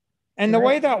 And the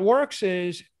way that works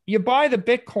is you buy the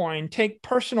Bitcoin, take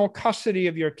personal custody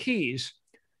of your keys.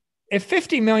 If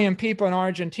 50 million people in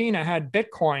Argentina had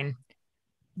Bitcoin,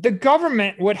 the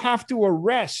government would have to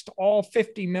arrest all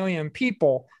 50 million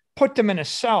people, put them in a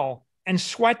cell, and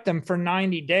sweat them for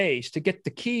 90 days to get the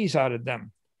keys out of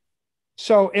them.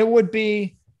 So it would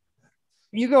be,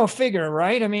 you go figure,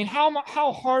 right? I mean,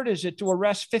 how hard is it to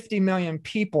arrest 50 million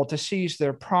people to seize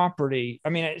their property? I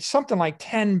mean, it's something like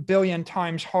 10 billion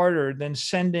times harder than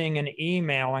sending an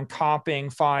email and copying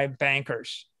 5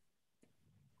 bankers.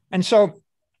 And so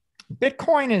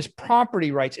Bitcoin is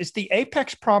property rights. It's the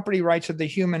apex property rights of the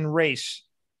human race.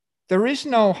 There is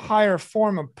no higher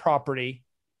form of property.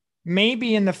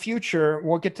 Maybe in the future,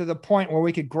 we'll get to the point where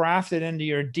we could graft it into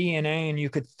your DNA and you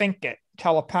could think it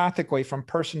telepathically from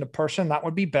person to person. That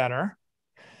would be better.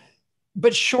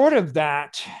 But short of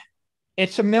that,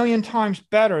 it's a million times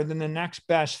better than the next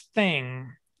best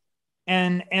thing.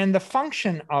 And the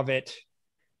function of it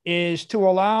is to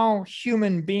allow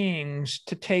human beings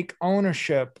to take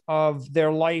ownership of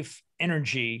their life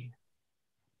energy.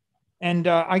 And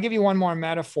I'll give you one more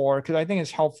metaphor because I think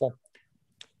it's helpful.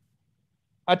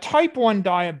 A type 1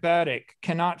 diabetic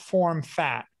cannot form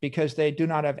fat because they do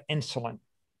not have insulin.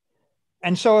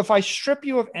 And so if I strip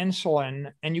you of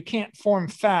insulin and you can't form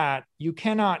fat, you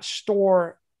cannot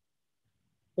store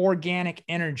organic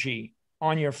energy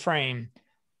on your frame.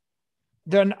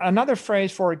 Then another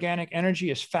phrase for organic energy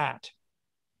is fat.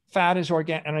 Fat is an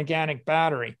organic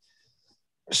battery.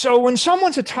 So when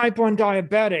someone's a type 1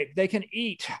 diabetic, they can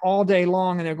eat all day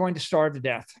long and they're going to starve to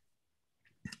death.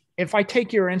 If I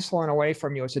take your insulin away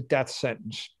from you, it's a death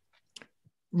sentence.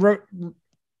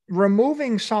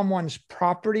 Removing someone's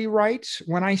property rights,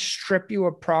 when I strip you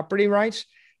of property rights,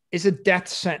 is a death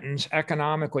sentence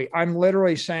economically. I'm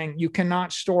literally saying you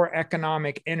cannot store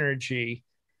economic energy.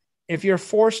 If you're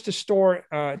forced to store,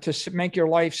 to make your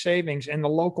life savings in the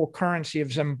local currency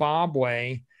of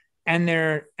Zimbabwe, and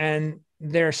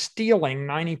they're stealing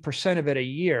 90% of it a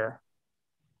year,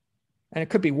 and it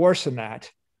could be worse than that,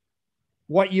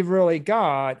 what you've really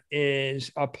got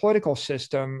is a political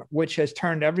system which has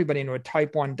turned everybody into a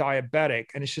type 1 diabetic.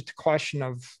 And it's just a question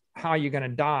of how you're going to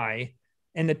die.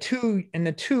 In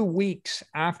the 2 weeks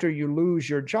after you lose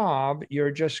your job,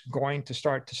 you're just going to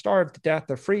start to starve to death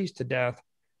or freeze to death.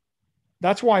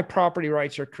 That's why property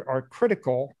rights are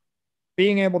critical.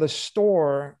 Being able to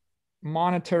store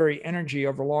monetary energy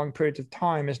over long periods of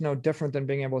time is no different than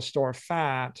being able to store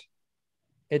fat.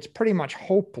 It's pretty much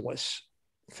hopeless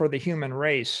for the human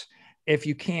race if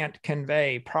you can't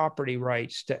convey property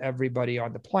rights to everybody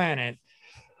on the planet.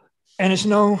 And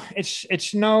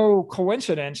it's no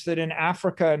coincidence that in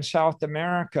Africa and South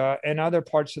America and other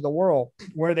parts of the world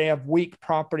where they have weak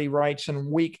property rights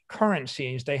and weak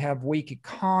currencies, they have weak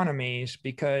economies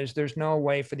because there's no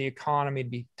way for the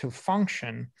economy to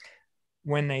function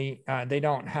when they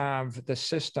don't have the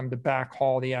system to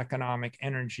backhaul the economic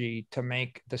energy to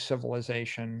make the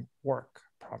civilization work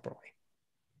properly.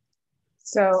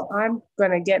 So I'm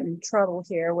going to get in trouble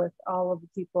here with all of the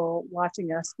people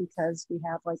watching us because we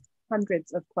have like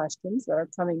hundreds of questions that are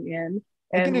coming in.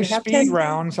 And we can do speed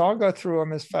rounds. I'll go through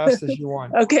them as fast as you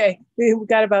want. Okay. We've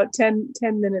got about 10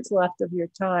 minutes left of your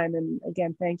time. And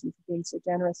again, thank you for being so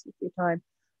generous with your time.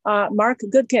 Mark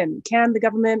Goodkin, can the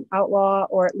government outlaw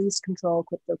or at least control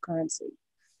cryptocurrency?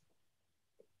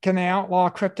 Can they outlaw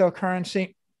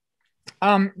cryptocurrency?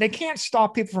 They can't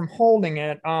stop people from holding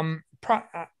it.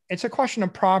 It's a question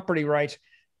of property rights.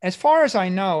 As far as I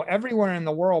know, everywhere in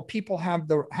the world, people have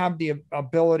the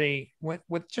ability,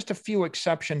 with just a few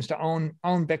exceptions, to own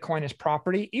Bitcoin as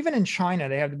property. Even in China,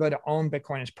 they have the ability to own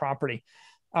Bitcoin as property.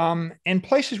 In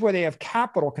places where they have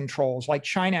capital controls, like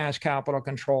China has capital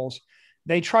controls,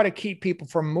 they try to keep people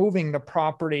from moving the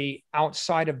property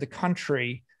outside of the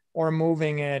country or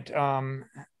moving it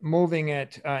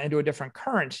into a different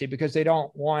currency because they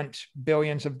don't want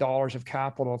billions of dollars of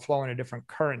capital to flow in a different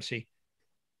currency,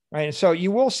 right? And so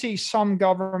you will see some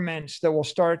governments that will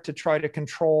start to try to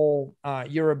control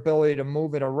your ability to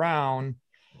move it around.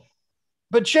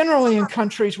 But generally in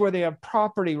countries where they have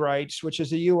property rights, which is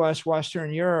the US,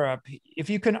 Western Europe, if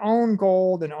you can own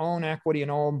gold and own equity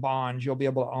and own bonds, you'll be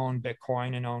able to own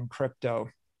Bitcoin and own crypto.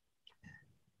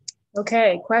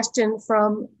 Okay, question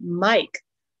from Mike.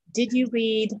 Did you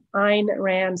read Ayn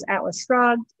Rand's Atlas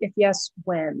Shrugged? If yes,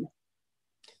 when?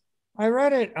 I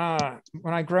read it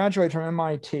when I graduated from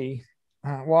MIT.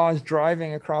 While I was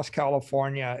driving across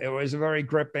California. It was a very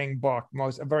gripping book,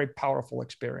 a very powerful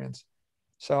experience.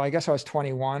 So I guess I was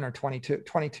 21 or 22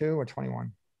 or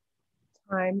 21.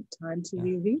 Time to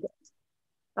reread it.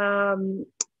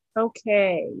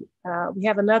 Okay, we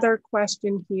have another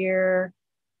question here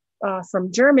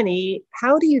from Germany.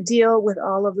 How do you deal with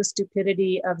all of the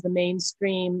stupidity of the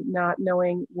mainstream not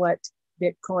knowing what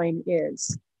Bitcoin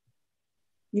is?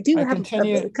 You do have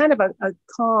a kind of a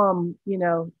calm,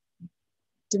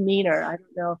 demeanor. I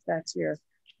don't know if that's your.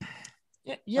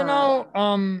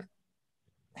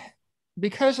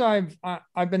 Because I've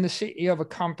been the CEO of a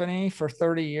company for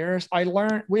 30 years, I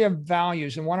learned we have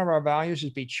values, and one of our values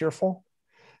is be cheerful.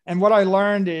 And what I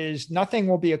learned is nothing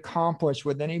will be accomplished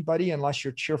with anybody unless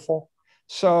you're cheerful.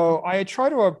 So I try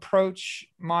to approach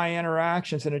my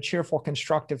interactions in a cheerful,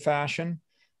 constructive fashion.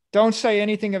 Don't say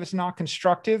anything if it's not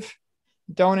constructive.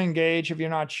 Don't engage if you're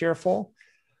not cheerful.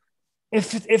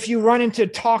 If you run into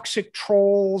toxic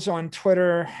trolls on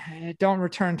Twitter, don't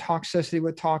return toxicity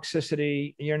with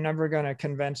toxicity. You're never going to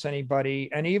convince anybody.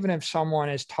 And even if someone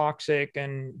is toxic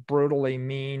and brutally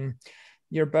mean,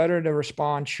 you're better to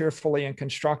respond cheerfully and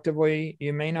constructively.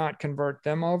 You may not convert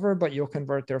them over, but you'll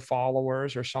convert their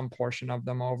followers or some portion of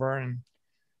them over. And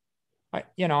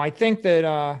I think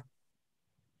that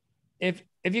if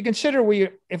you consider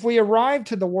if we arrived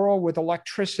to the world with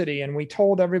electricity and we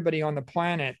told everybody on the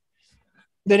planet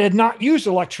that had not used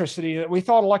electricity, that we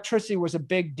thought electricity was a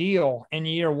big deal in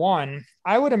year one,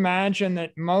 I would imagine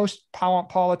that most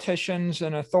politicians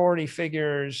and authority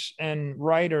figures and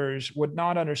writers would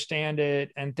not understand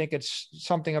it and think it's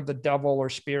something of the devil or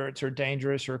spirits or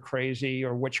dangerous or crazy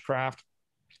or witchcraft.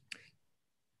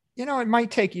 It might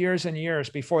take years and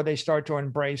years before they start to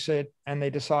embrace it and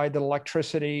they decide that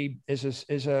electricity is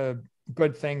a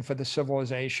good thing for the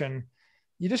civilization.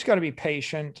 You just got to be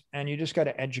patient and you just got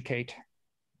to educate.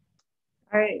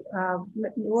 All right,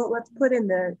 let's put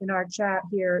in our chat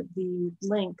here the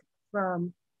link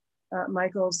from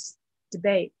Michael's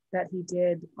debate that he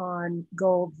did on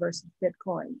gold versus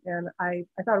Bitcoin. And I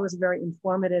thought it was a very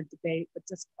informative debate, but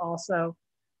just also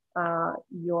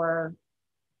your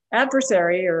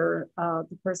adversary or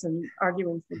the person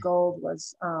arguing for gold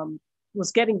was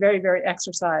getting very, very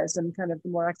exercised, and kind of the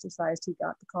more exercised he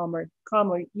got, the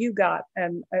calmer you got.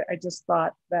 And I just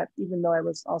thought that even though I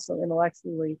was also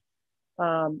intellectually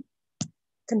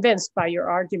convinced by your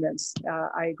arguments,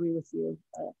 I agree with you.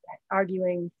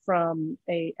 Arguing from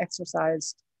a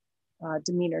exercised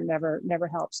demeanor never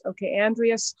helps. Okay,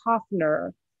 Andreas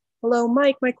Hoffner. Hello,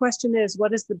 Mike. My question is,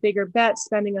 what is the bigger bet,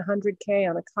 spending $100K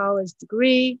on a college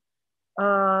degree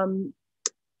and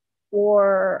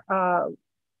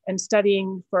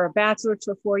studying for a bachelor's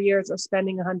for 4 years, or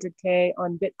spending $100K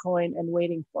on Bitcoin and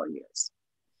waiting 4 years?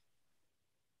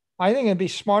 I think it'd be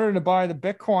smarter to buy the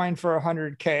Bitcoin for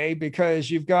 $100K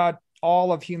because you've got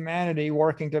all of humanity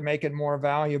working to make it more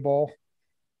valuable.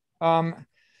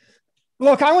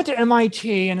 Look, I went to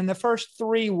MIT, and in the first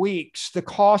 3 weeks, the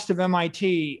cost of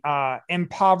MIT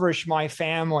impoverished my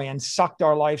family and sucked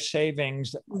our life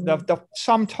savings. The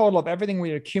sum total of everything we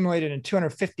had accumulated in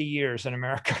 250 years in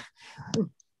America.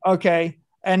 Okay.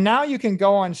 And now you can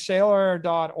go on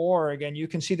Saylor.org and you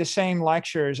can see the same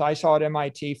lectures I saw at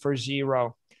MIT for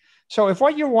zero. So if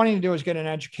what you're wanting to do is get an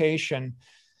education,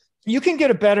 you can get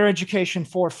a better education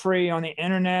for free on the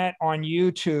internet, on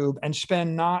YouTube, and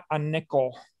spend not a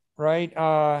nickel, right?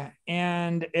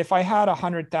 And if I had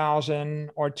 $100,000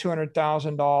 or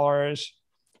 $200,000,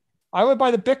 I would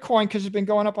buy the Bitcoin because it's been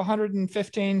going up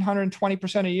 115,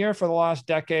 120% a year for the last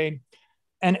decade.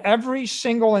 And every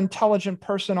single intelligent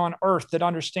person on earth that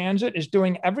understands it is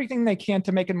doing everything they can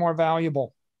to make it more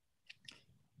valuable.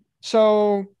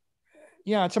 So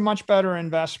yeah, it's a much better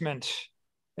investment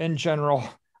in general.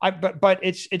 But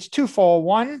it's twofold.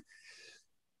 One,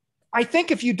 I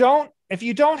think if you don't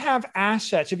have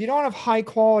assets, if you don't have high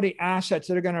quality assets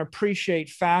that are going to appreciate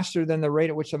faster than the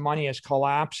rate at which the money is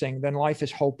collapsing, then life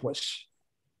is hopeless.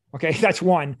 Okay, that's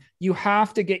one. You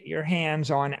have to get your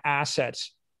hands on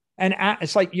assets. And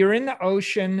it's like you're in the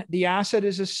ocean. The asset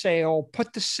is a sail.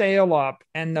 Put the sail up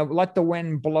and let the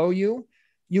wind blow you.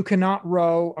 You cannot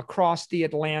row across the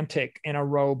Atlantic in a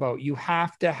rowboat. You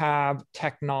have to have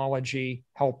technology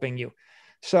helping you.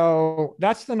 So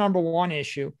that's the number one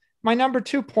issue. My number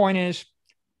 2 point is,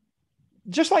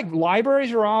 just like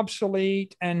libraries are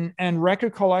obsolete and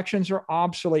record collections are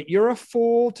obsolete, you're a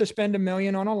fool to spend $1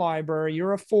 million on a library.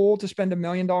 You're a fool to spend $1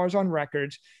 million on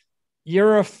records.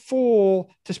 you're a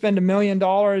fool to spend $1 million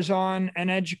on an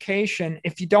education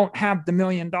if you don't have the $1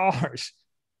 million.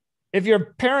 If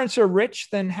your parents are rich,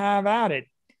 then have at it.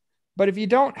 But if you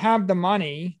don't have the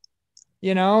money,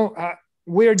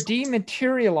 we're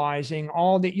dematerializing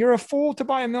all that. You're a fool to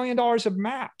buy $1 million of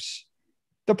maps.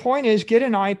 The point is, get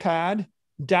an iPad,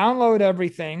 download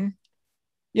everything.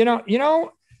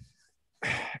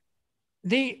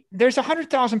 There's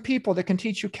 100,000 people that can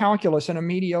teach you calculus in a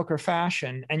mediocre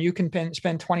fashion, and you can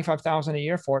spend 25,000 a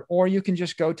year for it, or you can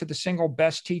just go to the single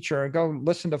best teacher or go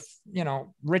listen to,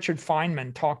 Richard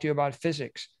Feynman talk to you about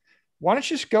physics. Why don't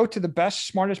you just go to the best,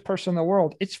 smartest person in the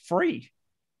world? It's free.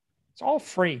 It's all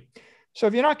free. So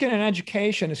if you're not getting an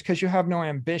education, it's because you have no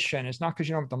ambition. It's not because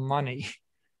you don't have the money.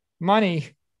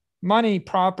 Money,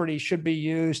 property should be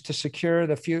used to secure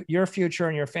your future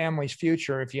and your family's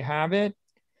future. If you have it,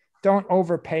 don't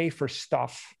overpay for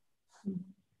stuff.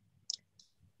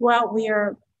 Well, we've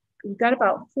got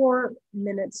about 4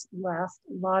 minutes left.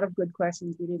 A lot of good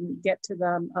questions. We didn't get to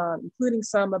them, including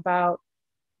some about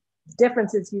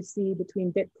differences you see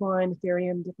between Bitcoin,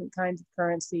 Ethereum, different kinds of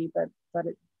currency. But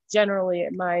generally,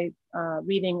 my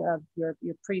reading of your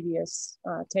previous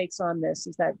takes on this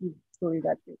is that you believe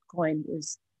that Bitcoin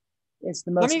is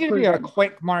the most. Let me give you a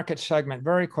quick market segment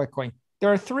very quickly.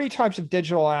 There are 3 types of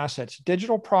digital assets.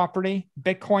 Digital property,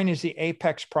 Bitcoin is the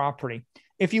apex property.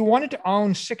 If you wanted to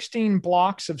own 16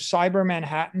 blocks of cyber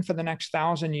Manhattan for the next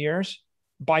 1,000 years,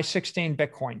 buy 16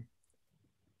 Bitcoin.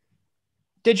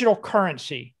 Digital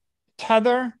currency,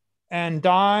 Tether and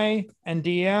DAI and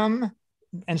DM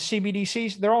and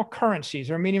CBDCs, they're all currencies.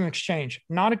 They're a medium of exchange.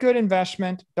 Not a good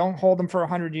investment. Don't hold them for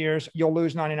 100 years. You'll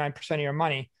lose 99% of your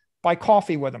money. Buy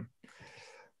coffee with them.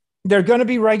 They're going to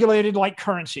be regulated like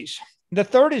currencies. The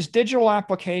third is digital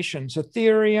applications,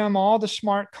 Ethereum, all the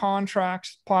smart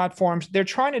contracts platforms. They're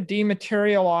trying to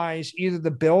dematerialize either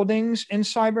the buildings in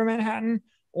cyber Manhattan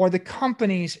or the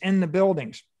companies in the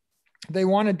buildings. They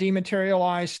want to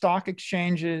dematerialize stock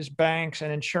exchanges, banks,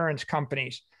 and insurance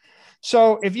companies.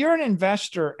 So if you're an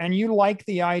investor and you like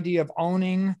the idea of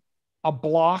owning a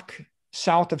block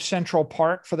south of Central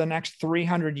Park for the next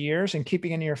 300 years and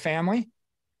keeping it in your family,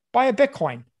 buy a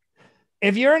Bitcoin.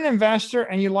 If you're an investor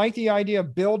and you like the idea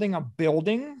of building a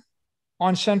building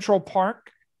on Central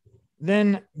Park,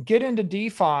 then get into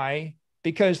DeFi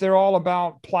because they're all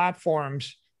about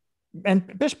platforms.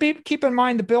 And just keep in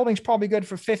mind, the building's probably good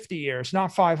for 50 years,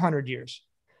 not 500 years.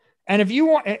 And if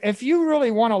you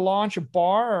really want to launch a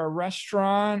bar or a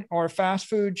restaurant or a fast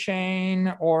food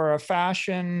chain or a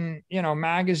fashion,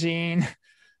 magazine,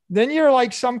 then you're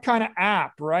like some kind of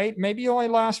app, right? Maybe you only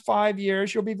last 5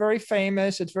 years. You'll be very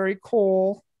famous. It's very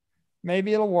cool.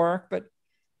 Maybe it'll work,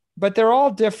 but they're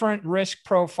all different risk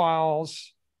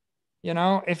profiles.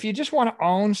 If you just want to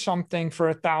own something for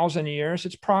 1,000 years,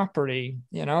 it's property.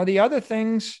 The other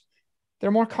things,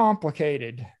 they're more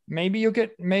complicated. Maybe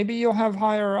you'll have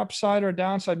higher upside or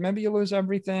downside. Maybe you lose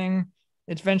everything.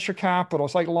 It's venture capital.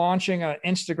 It's like launching an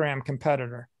Instagram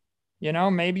competitor.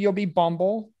 Maybe you'll be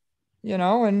Bumble.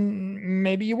 And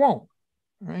maybe you won't,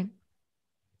 right?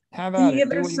 Have at it.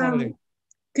 Do what you want to do.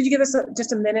 Could you give us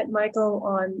just a minute, Michael,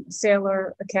 on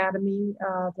Saylor Academy,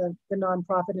 the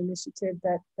nonprofit initiative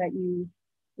that you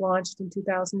launched in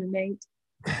 2008?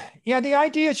 Yeah, the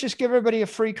idea is just give everybody a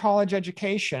free college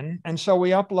education. And so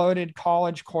we uploaded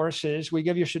college courses. We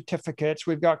give you certificates.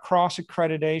 We've got cross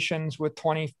accreditations with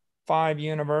 25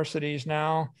 universities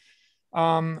now.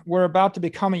 We're about to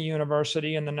become a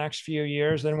university in the next few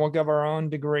years. Then we'll give our own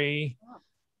degree.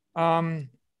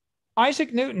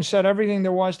 Isaac Newton said everything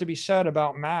there was to be said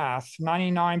about math.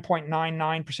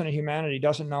 99.99% of humanity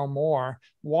doesn't know more.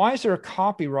 Why is there a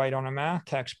copyright on a math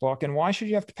textbook? And why should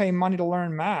you have to pay money to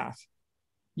learn math?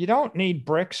 You don't need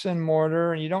bricks and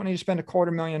mortar, and you don't need to spend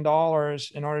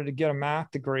 $250,000 in order to get a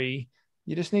math degree.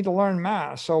 You just need to learn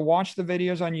math. So watch the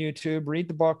videos on YouTube, read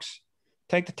the books,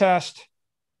 take the test,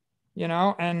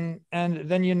 and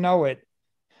then it.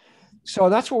 So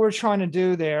that's what we're trying to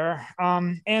do there.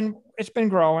 And it's been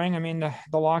growing. I mean,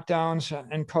 the lockdowns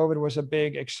and COVID was a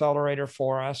big accelerator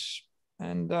for us.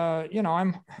 And,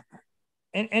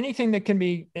 anything that can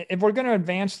be, if we're going to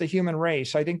advance the human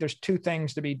race, I think there's 2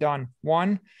 things to be done.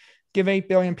 One, give 8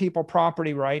 billion people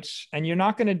property rights. And you're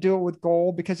not going to do it with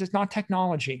gold because it's not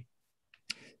technology.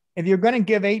 If you're going to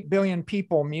give 8 billion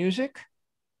people music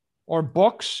or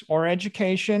books or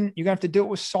education, you have to do it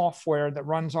with software that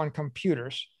runs on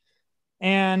computers.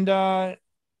 And so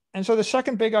the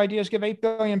second big idea is give 8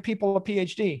 billion people a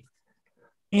PhD.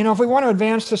 You know, if we want to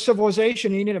advance the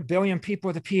civilization, you need 1 billion people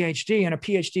with a PhD, and a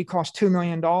PhD costs $2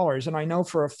 million. And I know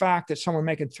for a fact that someone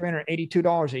making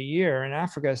 $382 a year in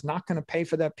Africa is not going to pay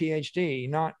for that PhD,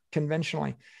 not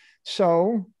conventionally.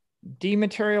 So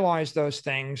dematerialize those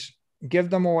things, give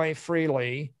them away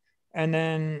freely, and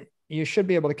then you should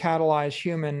be able to catalyze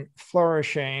human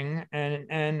flourishing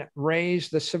and raise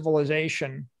the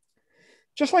civilization.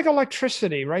 Just like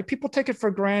electricity, right? People take it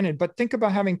for granted, but think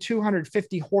about having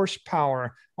 250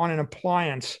 horsepower on an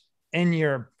appliance in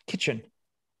your kitchen.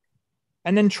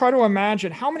 And then try to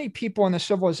imagine how many people in the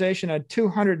civilization had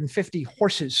 250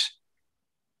 horses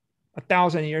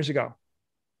 1,000 years ago.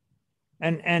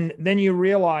 And then you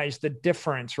realize the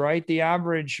difference, right? The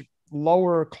average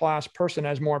lower class person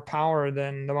has more power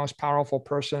than the most powerful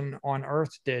person on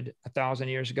earth did 1,000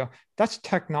 years ago. That's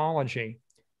technology.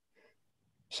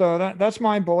 So that's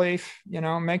my belief, you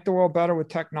know, make the world better with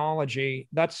technology.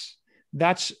 That's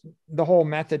the whole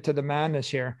method to the madness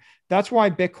here. That's why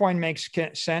Bitcoin makes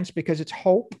sense, because it's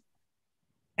hope.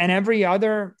 And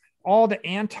all the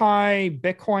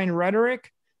anti-Bitcoin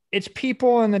rhetoric, it's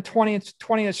people in the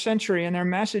 20th century, and their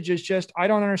message is just, I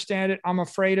don't understand it. I'm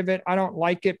afraid of it. I don't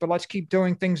like it, but let's keep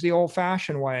doing things the old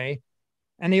fashioned way.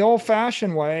 And the old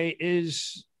fashioned way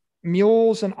is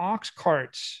mules and ox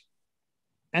carts.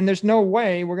 And there's no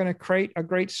way we're going to create a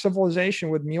great civilization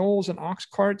with mules and ox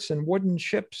carts and wooden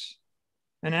ships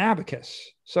and an abacus.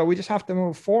 So we just have to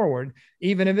move forward,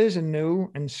 even if it is new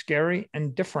and scary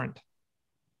and different.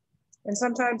 And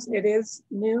sometimes it is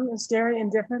new and scary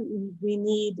and different. We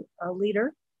need a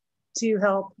leader to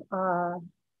help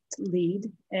lead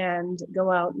and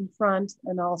go out in front,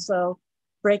 and also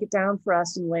break it down for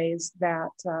us in ways that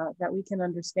we can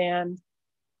understand,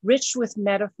 rich with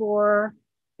metaphor,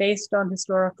 based on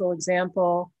historical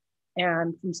example,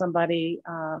 and from somebody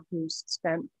who's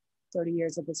spent 30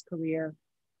 years of his career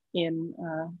in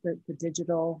the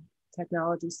digital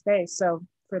technology space. So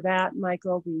for that,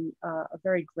 Michael, we are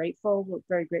very grateful. We're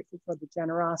very grateful for the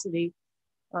generosity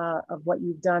of what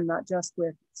you've done, not just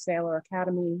with Saylor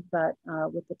Academy, but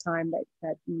with the time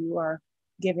that you are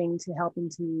giving to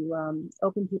helping to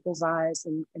open people's eyes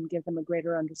and give them a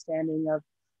greater understanding of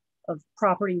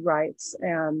property rights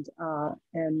and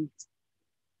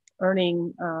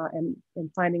earning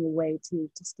and finding a way to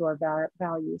store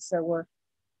value. So we're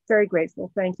very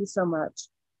grateful. Thank you so much.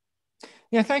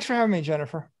 Yeah, thanks for having me,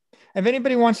 Jennifer. If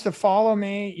anybody wants to follow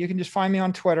me, you can just find me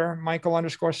on Twitter,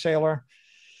 Michael_Saylor.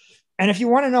 And if you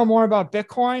want to know more about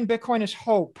Bitcoin, Bitcoin is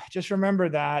hope. Just remember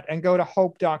that, and go to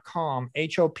hope.com,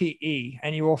 HOPE,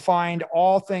 and you will find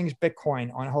all things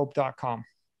Bitcoin on hope.com.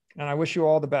 And I wish you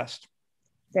all the best.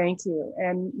 Thank you.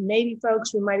 And maybe,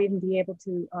 folks, we might even be able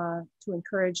to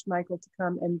encourage Michael to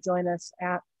come and join us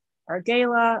at our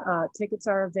gala. Tickets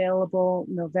are available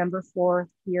November 4th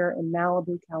here in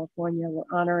Malibu, California. We're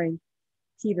honoring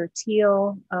Peter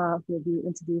Thiel, who will be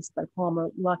introduced by Palmer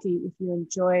Luckey. If you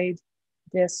enjoyed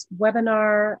this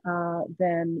webinar,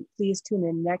 then please tune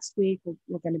in next week.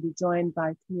 We're going to be joined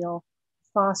by Camille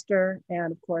Foster.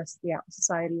 And of course, the Atlas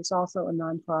Society is also a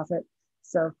nonprofit.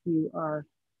 So if you are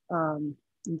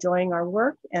enjoying our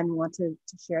work and want to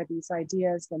share these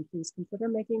ideas, then please consider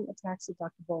making a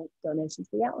tax-deductible donation to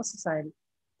the Atlas Society.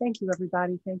 Thank you,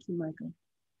 everybody. Thank you, Michael.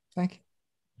 Thank you.